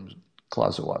where the broom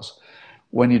closet was?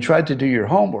 When you tried to do your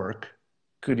homework,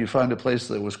 could you find a place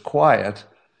that was quiet,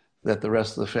 that the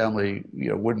rest of the family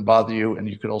wouldn't bother you, and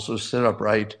you could also sit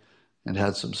upright and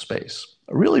had some space?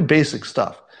 Really basic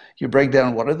stuff. You break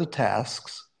down what are the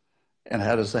tasks and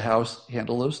how does the house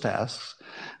handle those tasks.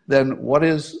 Then what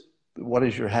is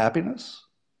your happiness,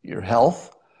 your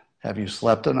health? Have you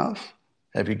slept enough?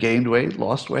 Have you gained weight,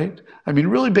 lost weight? I mean,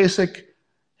 really basic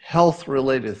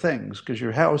health-related things, because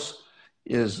your house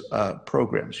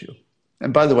programs you.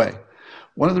 And by the way,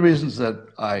 one of the reasons that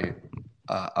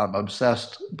I'm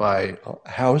obsessed by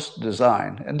house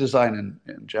design and design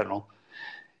in general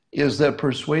is that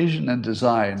persuasion and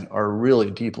design are really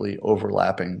deeply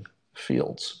overlapping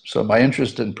fields. So my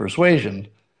interest in persuasion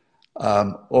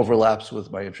overlaps with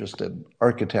my interest in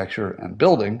architecture and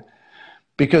building,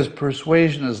 because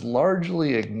persuasion is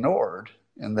largely ignored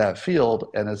in that field,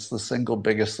 and it's the single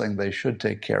biggest thing they should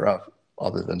take care of,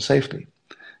 other than safety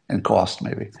and cost,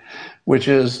 maybe, which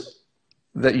is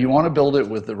that you want to build it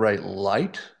with the right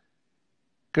light.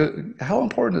 How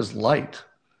important is light?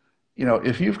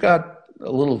 If you've got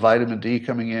a little vitamin D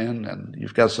coming in and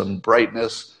you've got some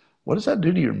brightness, what does that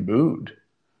do to your mood?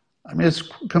 I mean, it's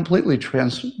completely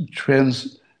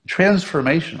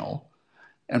transformational,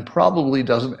 and probably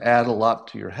doesn't add a lot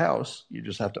to your house. You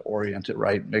just have to orient it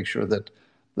right, make sure that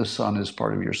the sun is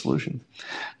part of your solution.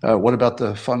 What about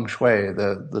the feng shui,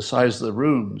 the size of the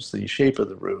rooms, the shape of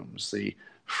the rooms, the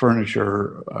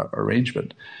furniture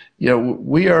arrangement?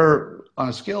 We are, on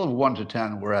a scale of 1 to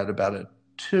 10, we're at about a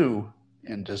 2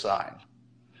 in design.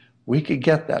 We could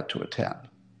get that to a 10.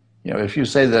 If you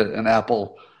say that an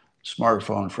Apple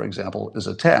smartphone, for example, is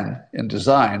a 10 in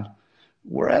design,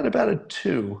 we're at about a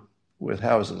 2 with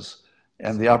houses,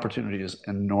 and the opportunity is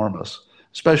enormous,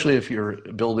 especially if you're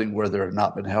building where there have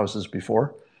not been houses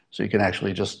before, so you can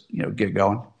actually just get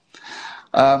going.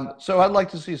 So I'd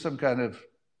like to see some kind of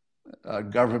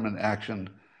government action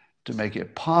to make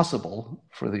it possible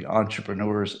for the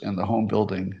entrepreneurs in the home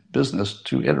building business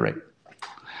to iterate.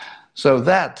 So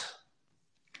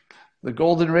the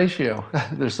golden ratio,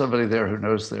 there's somebody there who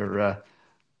knows their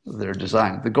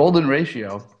design. The golden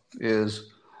ratio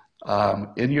is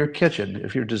in your kitchen.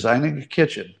 If you're designing a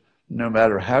kitchen, no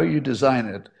matter how you design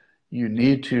it, you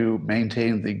need to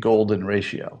maintain the golden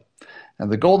ratio. And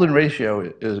the golden ratio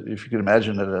is, if you can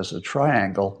imagine it as a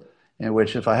triangle, in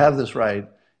which, if I have this right,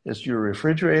 it's your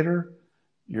refrigerator,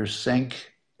 your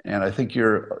sink, and I think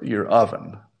your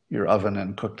oven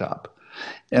and cooktop.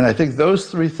 And I think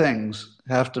those three things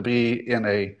have to be in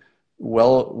a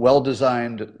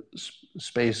well-designed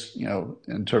space,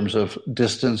 in terms of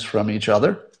distance from each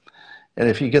other. And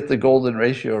if you get the golden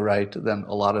ratio right, then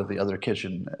a lot of the other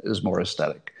kitchen is more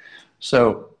aesthetic.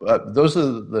 So those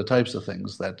are the types of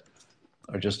things that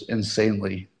are just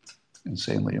insanely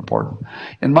important.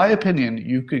 In my opinion,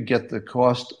 you could get the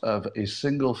cost of a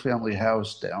single family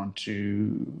house down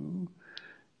to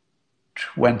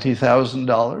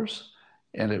 $20,000,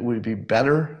 and it would be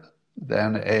better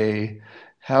than a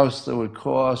house that would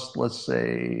cost, let's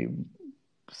say,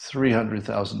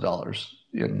 $300,000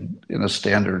 in a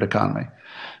standard economy.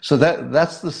 So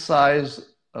that's the size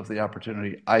of the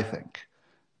opportunity, I think,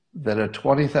 that a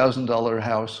 $20,000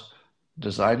 house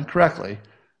designed correctly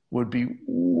would be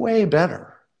way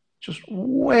better, just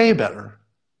way better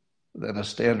than a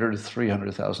standard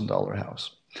 $300,000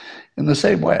 house. In the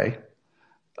same way,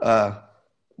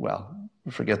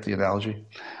 forget the analogy.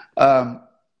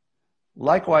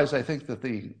 Likewise, I think that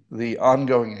the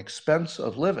ongoing expense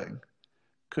of living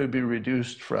could be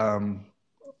reduced from,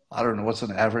 I don't know,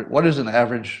 what does an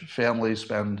average family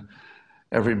spend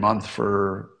every month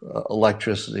for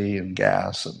electricity and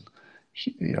gas and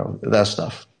that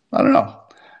stuff? I don't know.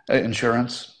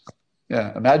 Insurance.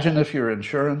 Yeah. Imagine if your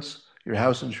insurance, your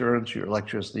house insurance, your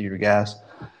electricity, your gas,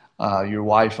 your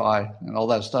Wi-Fi, and all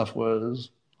that stuff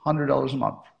was $100 a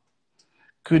month.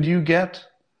 Could you get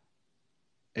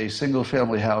a single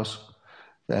family house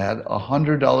that had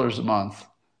 $100 a month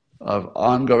of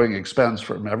ongoing expense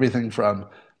from everything from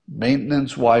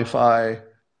maintenance, Wi-Fi,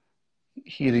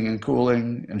 heating and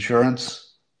cooling,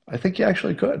 insurance? I think you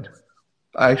actually could.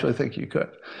 I actually think you could.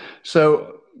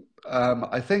 So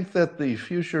I think that the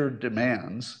future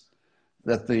demands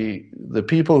that the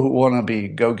people who want to be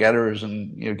go-getters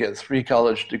and get 3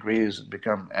 college degrees and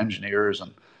become engineers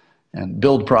and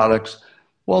build products,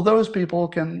 well, those people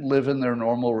can live in their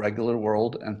normal, regular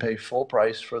world and pay full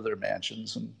price for their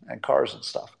mansions and cars and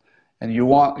stuff. And you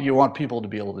want people to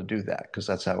be able to do that, because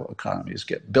that's how economies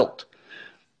get built.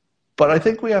 But I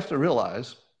think we have to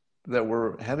realize that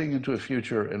we're heading into a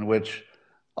future in which,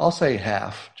 I'll say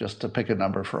half, just to pick a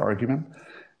number for argument,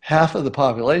 half of the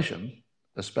population,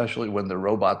 especially when the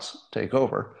robots take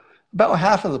over, about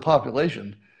half of the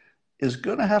population is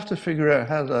going to have to figure out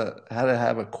how to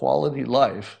have a quality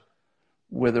life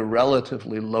with a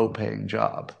relatively low-paying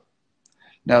job.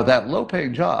 Now, that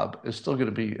low-paying job is still going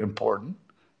to be important.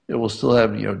 It will still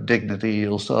have dignity. It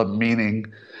will still have meaning.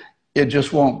 It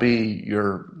just won't be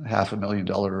your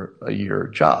 $500,000 a year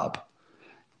job.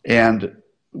 And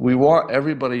we want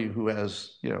everybody who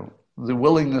has the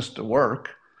willingness to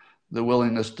work, the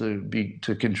willingness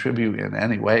to contribute in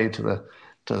any way to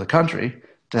the country,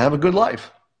 to have a good life.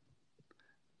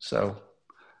 So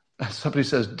somebody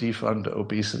says defund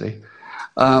obesity.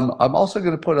 I'm also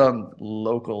going to put on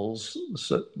Locals,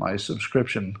 my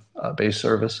subscription-based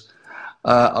service.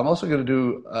 I'm also going to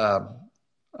do a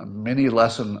mini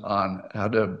lesson on how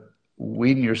to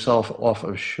wean yourself off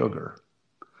of sugar.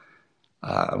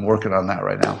 I'm working on that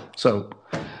right now. So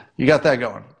you got that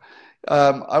going.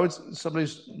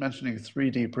 Somebody's mentioning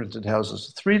 3D printed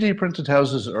houses. 3D printed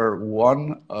houses are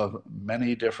one of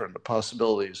many different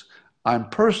possibilities. I'm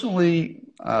personally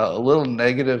a little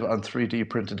negative on 3D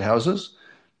printed houses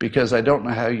because I don't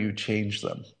know how you change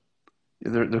them.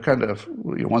 They're kind of,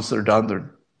 once they're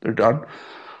done, they're done.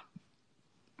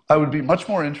 I would be much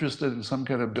more interested in some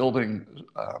kind of building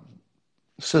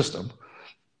system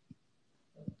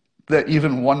that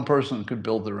even one person could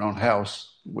build their own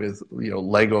house with,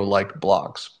 Lego-like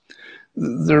blocks.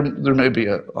 There may be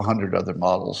 100 other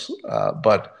models,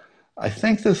 but I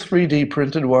think the 3D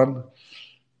printed one,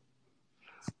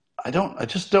 I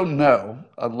just don't know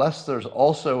unless there's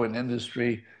also an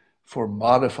industry for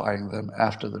modifying them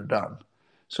after they're done.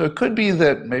 So it could be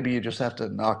that maybe you just have to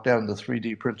knock down the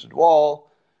 3D printed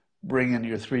wall, bring in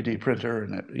your 3D printer,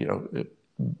 and it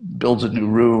builds a new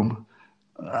room.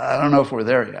 I don't know if we're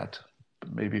there yet,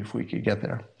 but maybe if we could get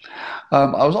there.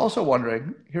 I was also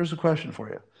wondering, here's a question for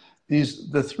you.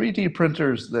 The 3D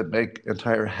printers that make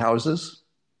entire houses,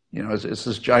 it's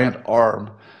this giant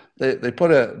arm. They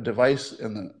put a device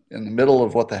in the middle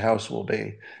of what the house will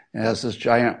be. It has this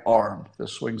giant arm that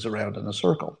swings around in a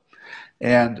circle.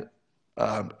 And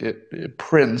it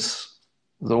prints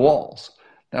the walls.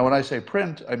 Now, when I say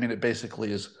print, I mean it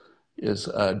basically is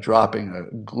dropping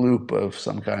a gloop of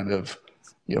some kind of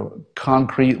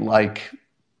concrete-like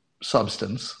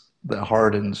substance that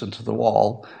hardens into the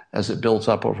wall as it builds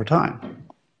up over time.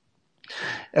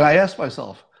 And I asked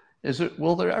myself,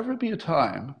 will there ever be a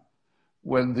time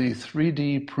when the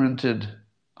 3D printed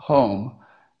home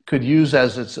could use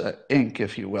as its ink,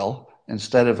 if you will,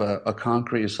 instead of a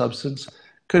concrete substance,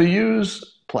 could it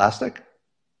use plastic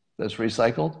that's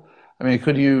recycled? I mean,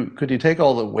 could you take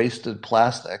all the wasted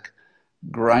plastic,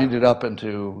 grind it up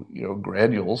into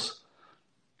granules,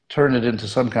 turn it into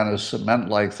some kind of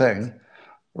cement-like thing,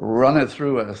 run it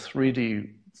through a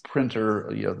 3D printer,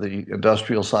 the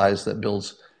industrial size that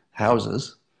builds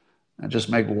houses, and just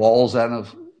make walls out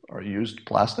of or used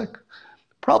plastic?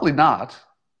 Probably not.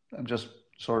 I'm just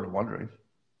sort of wondering.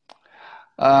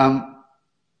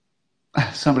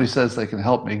 Somebody says they can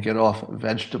help me get off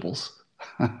vegetables.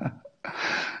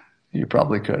 You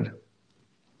probably could.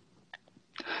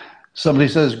 Somebody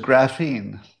says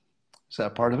graphene. Is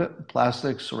that part of it?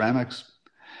 Plastics, ceramics?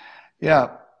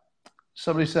 Yeah.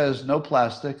 Somebody says no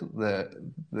plastic.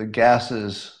 The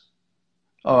gases.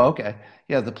 Oh, okay.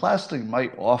 Yeah, the plastic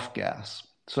might off gas.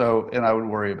 So, and I would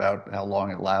worry about how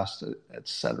long it lasts,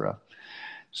 etc.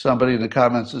 Somebody in the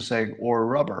comments is saying, or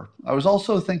rubber. I was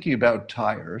also thinking about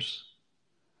tires,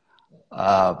 but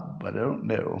I don't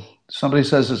know. Somebody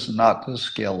says it's not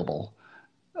scalable.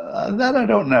 That I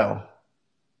don't know.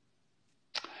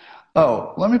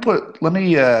 Oh, let me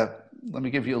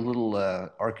give you a little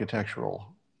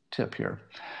architectural tip here.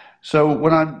 So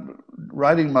when I'm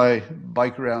riding my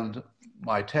bike around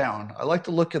my town, I like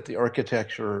to look at the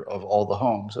architecture of all the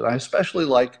homes, and I especially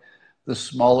like the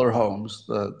smaller homes,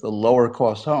 the lower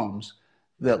cost homes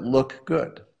that look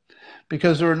good.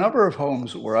 Because there are a number of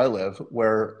homes where I live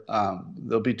where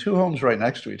there'll be two homes right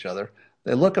next to each other.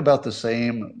 They look about the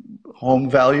same home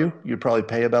value. You'd probably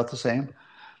pay about the same.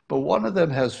 But one of them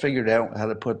has figured out how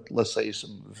to put, let's say,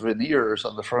 some veneers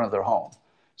on the front of their home.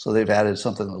 So they've added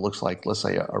something that looks like, let's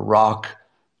say, a rock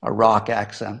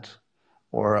accent.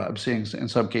 Or I'm seeing in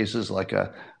some cases like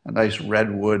a nice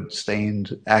redwood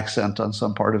stained accent on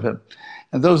some part of it.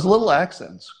 And those little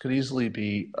accents could easily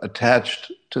be attached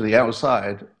to the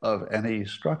outside of any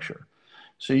structure.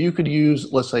 So you could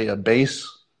use, let's say, a base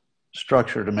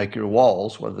structure to make your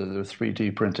walls, whether they're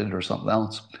 3D printed or something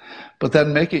else, but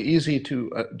then make it easy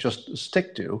to just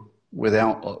stick to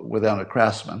without a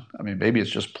craftsman. I mean, maybe it's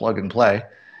just plug and play.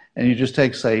 And you just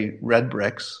take, say, red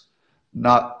bricks,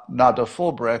 not a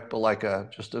full brick, but like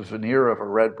just a veneer of a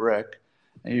red brick,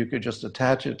 and you could just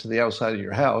attach it to the outside of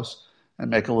your house and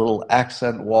make a little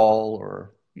accent wall,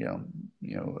 or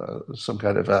some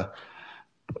kind of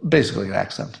basically an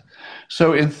accent.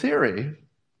 So in theory,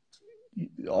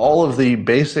 all of the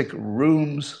basic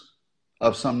rooms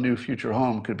of some new future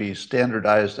home could be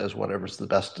standardized as whatever's the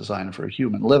best design for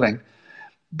human living,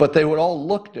 but they would all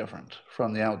look different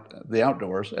from the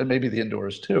outdoors, and maybe the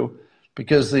indoors too,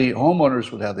 because the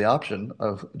homeowners would have the option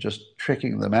of just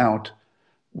tricking them out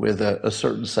with a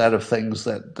certain set of things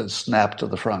that snap to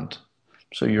the front.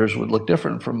 So yours would look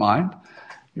different from mine.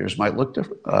 Yours might look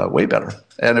different, way better.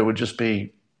 And it would just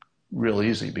be real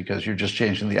easy because you're just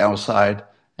changing the outside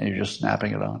and you're just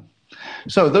snapping it on.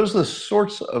 So those are the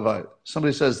sorts of,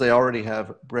 somebody says they already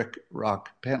have brick rock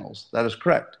panels. That is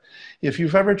correct. If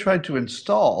you've ever tried to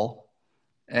install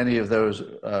any of those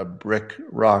brick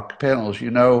rock panels,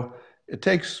 you know it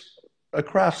takes a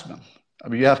craftsman. I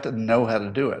mean, you have to know how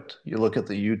to do it. You look at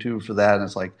the YouTube for that, and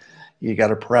it's like you got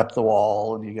to prep the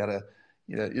wall, and you got to,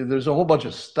 there's a whole bunch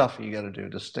of stuff you got to do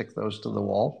to stick those to the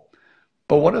wall.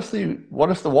 But what if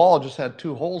the wall just had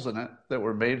two holes in it that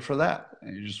were made for that,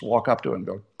 and you just walk up to it and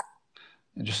go,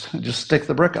 and just stick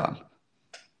the brick on.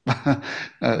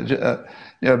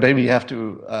 Maybe you have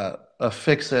to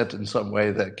affix it in some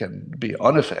way that can be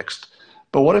unaffixed.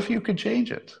 But what if you could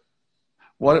change it?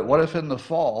 What if in the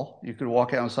fall you could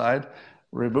walk outside,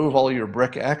 remove all your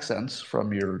brick accents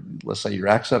from your, let's say, your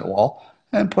accent wall,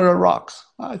 and put in rocks?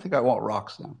 I think I want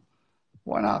rocks now.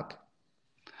 Why not?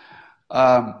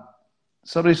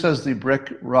 Somebody says the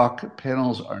brick rock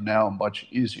panels are now much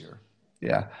easier.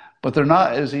 Yeah, but they're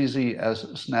not as easy as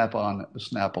snap on,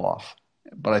 snap off.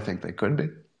 But I think they could be.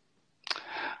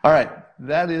 All right,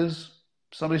 that is,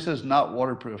 somebody says not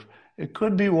waterproof. It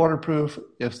could be waterproof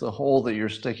if the hole that you're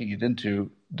sticking it into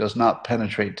does not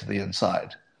penetrate to the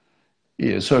inside.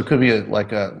 Yeah, so it could be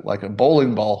like a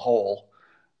bowling ball hole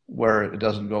where it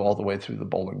doesn't go all the way through the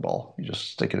bowling ball. You just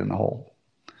stick it in the hole.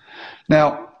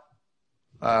 Now,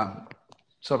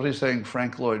 somebody's saying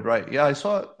Frank Lloyd Wright. Yeah,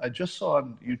 I just saw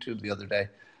on YouTube the other day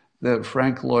that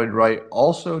Frank Lloyd Wright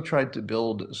also tried to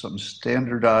build some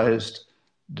standardized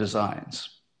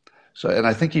designs. So, and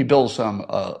I think he built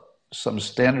some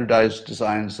standardized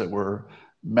designs that were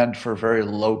meant for very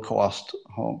low cost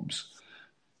homes.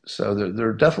 So there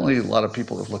are definitely a lot of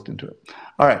people that have looked into it.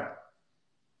 All right.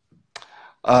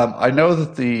 I know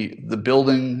that the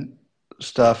building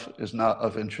stuff is not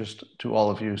of interest to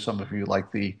all of you. Some of you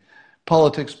like the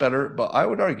politics better, but I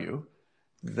would argue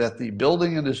that the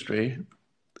building industry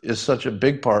is such a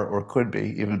big part, or could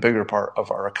be even bigger part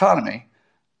of our economy,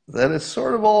 that it's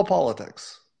sort of all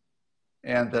politics,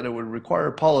 and that it would require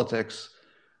politics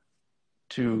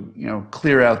to,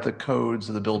 clear out the codes,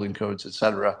 the building codes,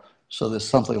 etc., so that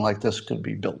something like this could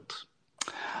be built.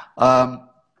 And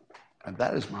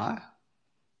that is my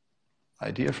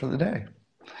idea for the day.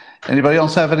 Anybody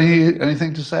else have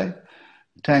anything to say?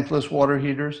 Tankless water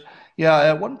heaters. Yeah,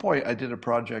 at one point I did a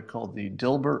project called the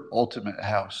Dilbert Ultimate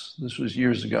House. This was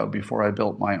years ago before I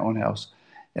built my own house.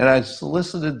 And I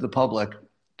solicited the public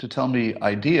to tell me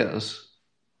ideas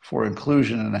for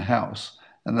inclusion in a house.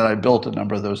 And then I built a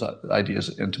number of those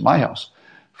ideas into my house.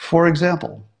 For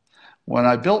example, when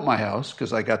I built my house,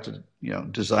 because I got to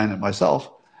design it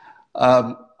myself,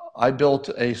 I built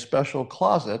a special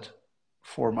closet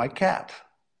for my cat.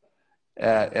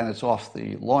 And it's off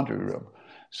the laundry room.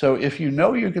 So if you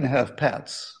know you're going to have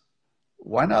pets,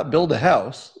 why not build a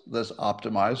house that's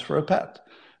optimized for a pet?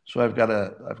 So I've got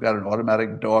an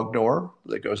automatic dog door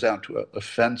that goes down to a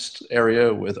fenced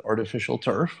area with artificial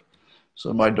turf.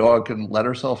 So my dog can let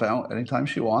herself out anytime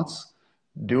she wants,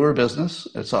 do her business.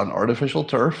 It's on artificial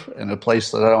turf in a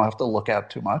place that I don't have to look at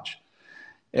too much.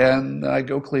 And I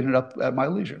go clean it up at my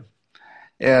leisure.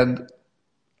 And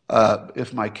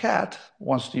if my cat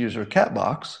wants to use her cat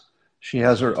box, she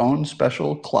has her own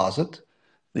special closet.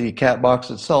 The cat box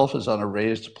itself is on a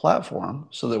raised platform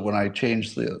so that when I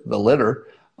change the litter,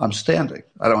 I'm standing.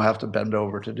 I don't have to bend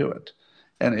over to do it.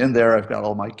 And in there, I've got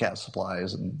all my cat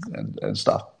supplies and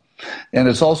stuff. And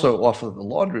it's also off of the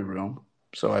laundry room,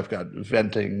 so I've got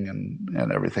venting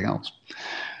and everything else.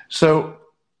 So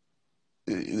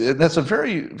that's a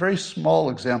very, very small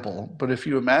example, but if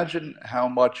you imagine how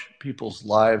much people's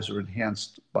lives are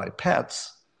enhanced by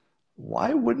pets,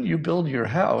 why wouldn't you build your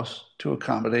house to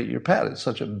accommodate your pet? It's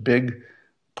such a big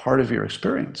part of your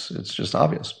experience. It's just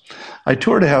obvious. I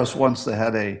toured a house once that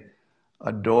had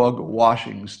a dog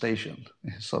washing station,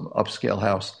 some upscale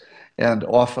house, and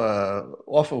off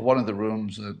of one of the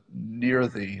rooms near I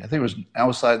think it was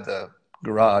outside the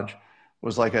garage,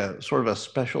 was like a sort of a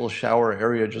special shower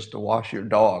area just to wash your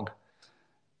dog.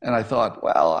 And I thought,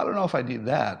 well, I don't know if I need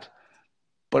that.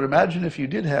 But imagine if you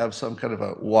did have some kind of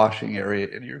a washing area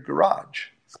in your garage.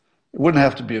 It wouldn't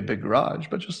have to be a big garage,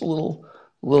 but just a little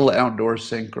outdoor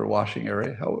sink or washing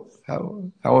area. How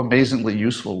amazingly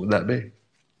useful would that be?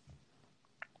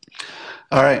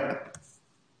 All right.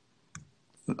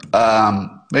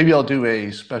 Maybe I'll do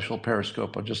a special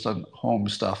Periscope just on home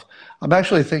stuff. I'm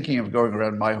actually thinking of going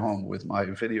around my home with my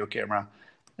video camera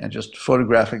and just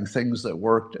photographing things that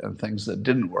worked and things that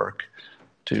didn't work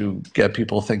to get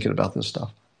people thinking about this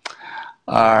stuff.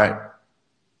 All right.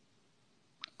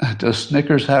 Does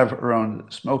Snickers have her own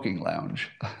smoking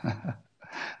lounge?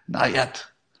 Not yet.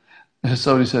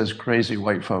 Somebody says, crazy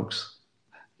white folks.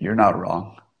 You're not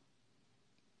wrong.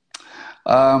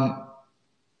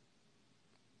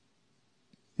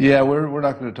 Yeah, we're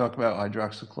not going to talk about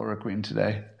hydroxychloroquine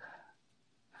today.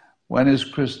 when is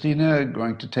Christina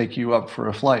going to take you up for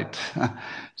a flight?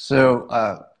 So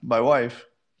my wife,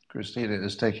 Christina,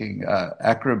 is taking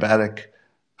acrobatic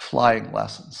flying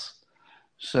lessons.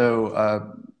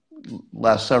 So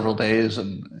last several days,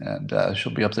 and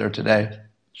she'll be up there today.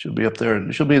 She'll be up there,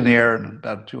 and she'll be in the air in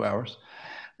about 2 hours.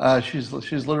 She's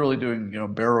literally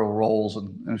doing barrel rolls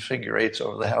and figure eights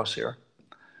over the house here.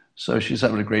 So she's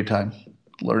having a great time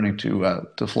learning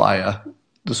to fly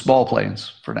the small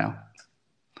planes for now.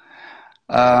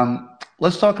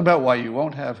 Let's talk about why you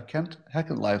won't have Kent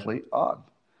Heckenlively on,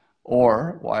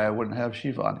 or why I wouldn't have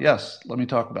Shiva on. Yes, let me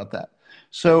talk about that.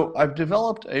 So I've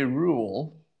developed a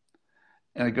rule,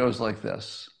 and it goes like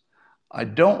this. I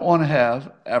don't want to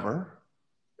have ever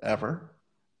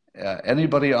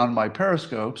anybody on my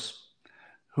Periscopes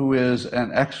who is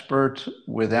an expert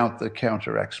without the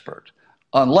counter expert.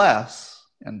 Unless,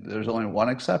 and there's only one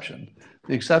exception,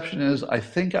 the exception is I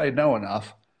think I know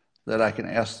enough that I can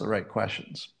ask the right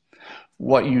questions.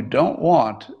 What you don't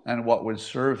want, and what would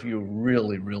serve you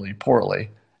really, really poorly,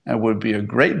 and would be a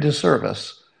great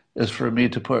disservice, is for me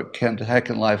to put Kent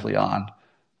Heckenlively on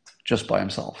just by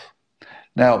himself.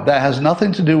 Now, that has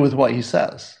nothing to do with what he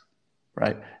says,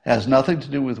 right? It has nothing to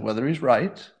do with whether he's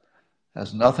right,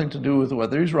 has nothing to do with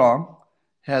whether he's wrong,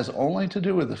 has only to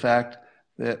do with the fact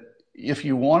that if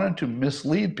you wanted to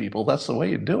mislead people, that's the way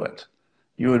you do it.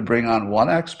 You would bring on one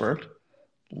expert,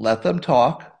 let them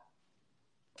talk,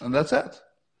 and that's it.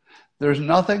 There's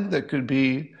nothing that could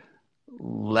be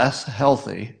less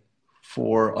healthy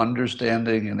for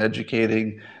understanding and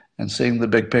educating and seeing the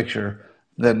big picture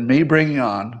than me bringing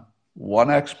on one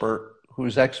expert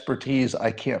whose expertise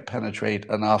I can't penetrate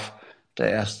enough to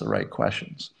ask the right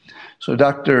questions. So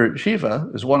Dr.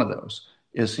 Shiva is one of those.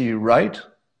 Is he right?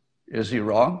 Is he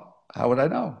wrong? How would I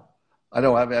know? I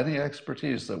don't have any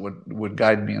expertise that would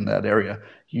guide me in that area.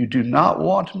 You do not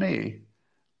want me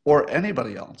or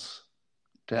anybody else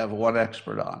to have one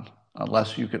expert on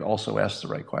unless you can also ask the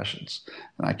right questions,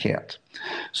 and I can't.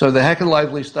 So the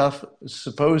Heckenlively stuff,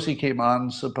 suppose he came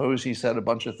on, suppose he said a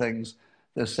bunch of things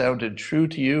that sounded true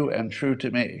to you and true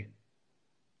to me.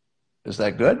 Is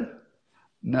that good?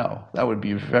 No, that would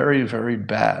be very, very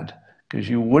bad, because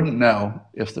you wouldn't know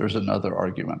if there's another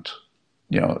argument,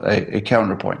 a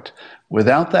counterpoint.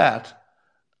 Without that,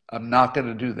 I'm not going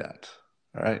to do that,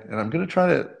 all right? And I'm going to try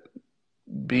to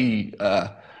be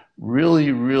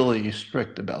really, really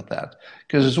strict about that,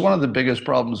 because it's one of the biggest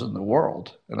problems in the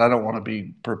world, and I don't want to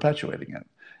be perpetuating it.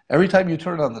 Every time you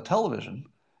turn on the television,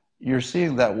 you're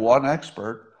seeing that one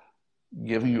expert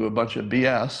giving you a bunch of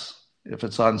BS. If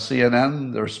it's on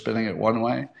CNN, they're spinning it one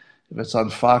way. If it's on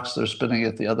Fox, they're spinning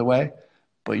it the other way.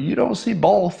 But you don't see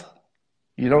both.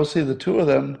 You don't see the two of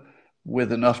them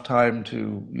with enough time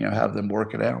to have them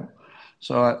work it out.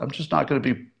 So I'm just not going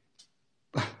to be...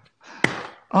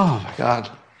 Oh, my God.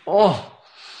 Oh.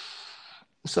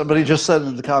 Somebody just said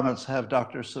in the comments, have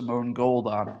Dr. Simone Gold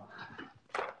on.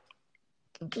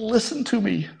 Listen to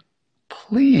me,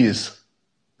 please.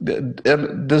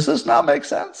 Does this not make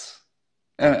sense?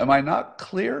 Am I not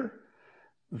clear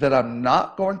that I'm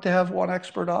not going to have one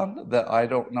expert on, that I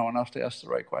don't know enough to ask the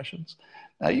right questions?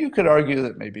 Now, you could argue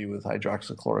that maybe with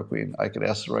hydroxychloroquine, I could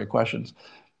ask the right questions,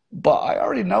 but I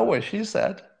already know what she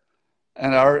said.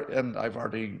 And I've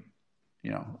already,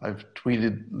 I've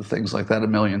tweeted things like that a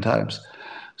million times.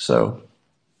 So,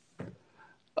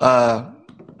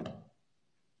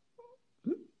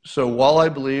 so while I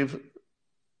believe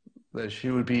that she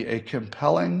would be a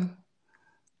compelling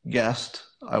guest,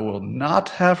 I will not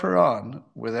have her on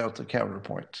without the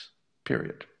counterpoint,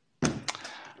 period. All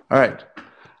right.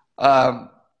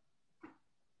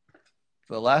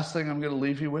 The last thing I'm going to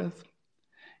leave you with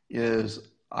is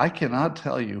I cannot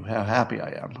tell you how happy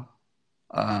I am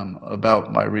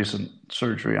about my recent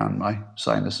surgery on my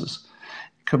sinuses.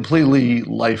 Completely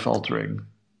life-altering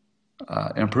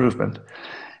improvement.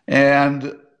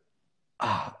 And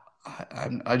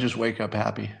I just wake up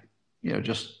happy,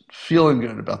 just feeling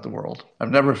good about the world.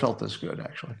 I've never felt this good,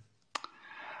 actually.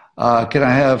 Can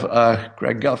I have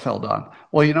Greg Gutfeld on?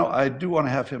 Well, I do want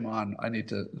to have him on. I need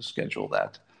to schedule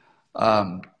that.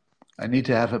 I need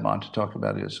to have him on to talk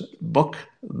about his book,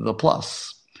 The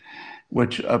Plus,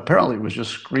 which apparently was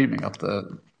just screaming up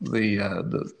the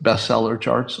bestseller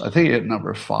charts. I think he hit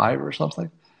number 5 or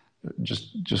something.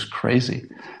 Just crazy.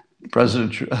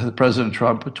 President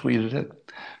Trump tweeted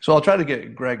it. So I'll try to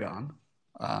get Greg on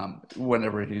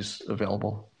whenever he's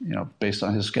available, based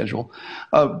on his schedule.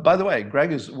 By the way,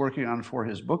 Greg is working on for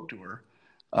his book tour,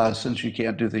 since you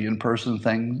can't do the in-person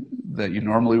thing that you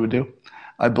normally would do.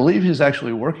 I believe he's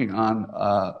actually working on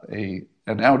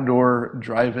an outdoor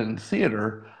drive-in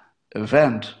theater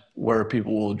event where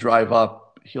people will drive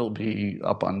up he'll be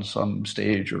up on some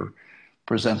stage or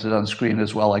presented on screen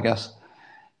as well, I guess.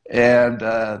 And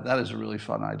that is a really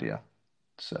fun idea.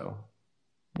 So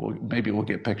maybe we'll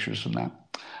get pictures from that.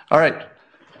 All right.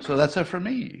 So that's it for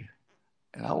me.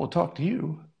 And I will talk to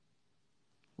you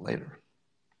later.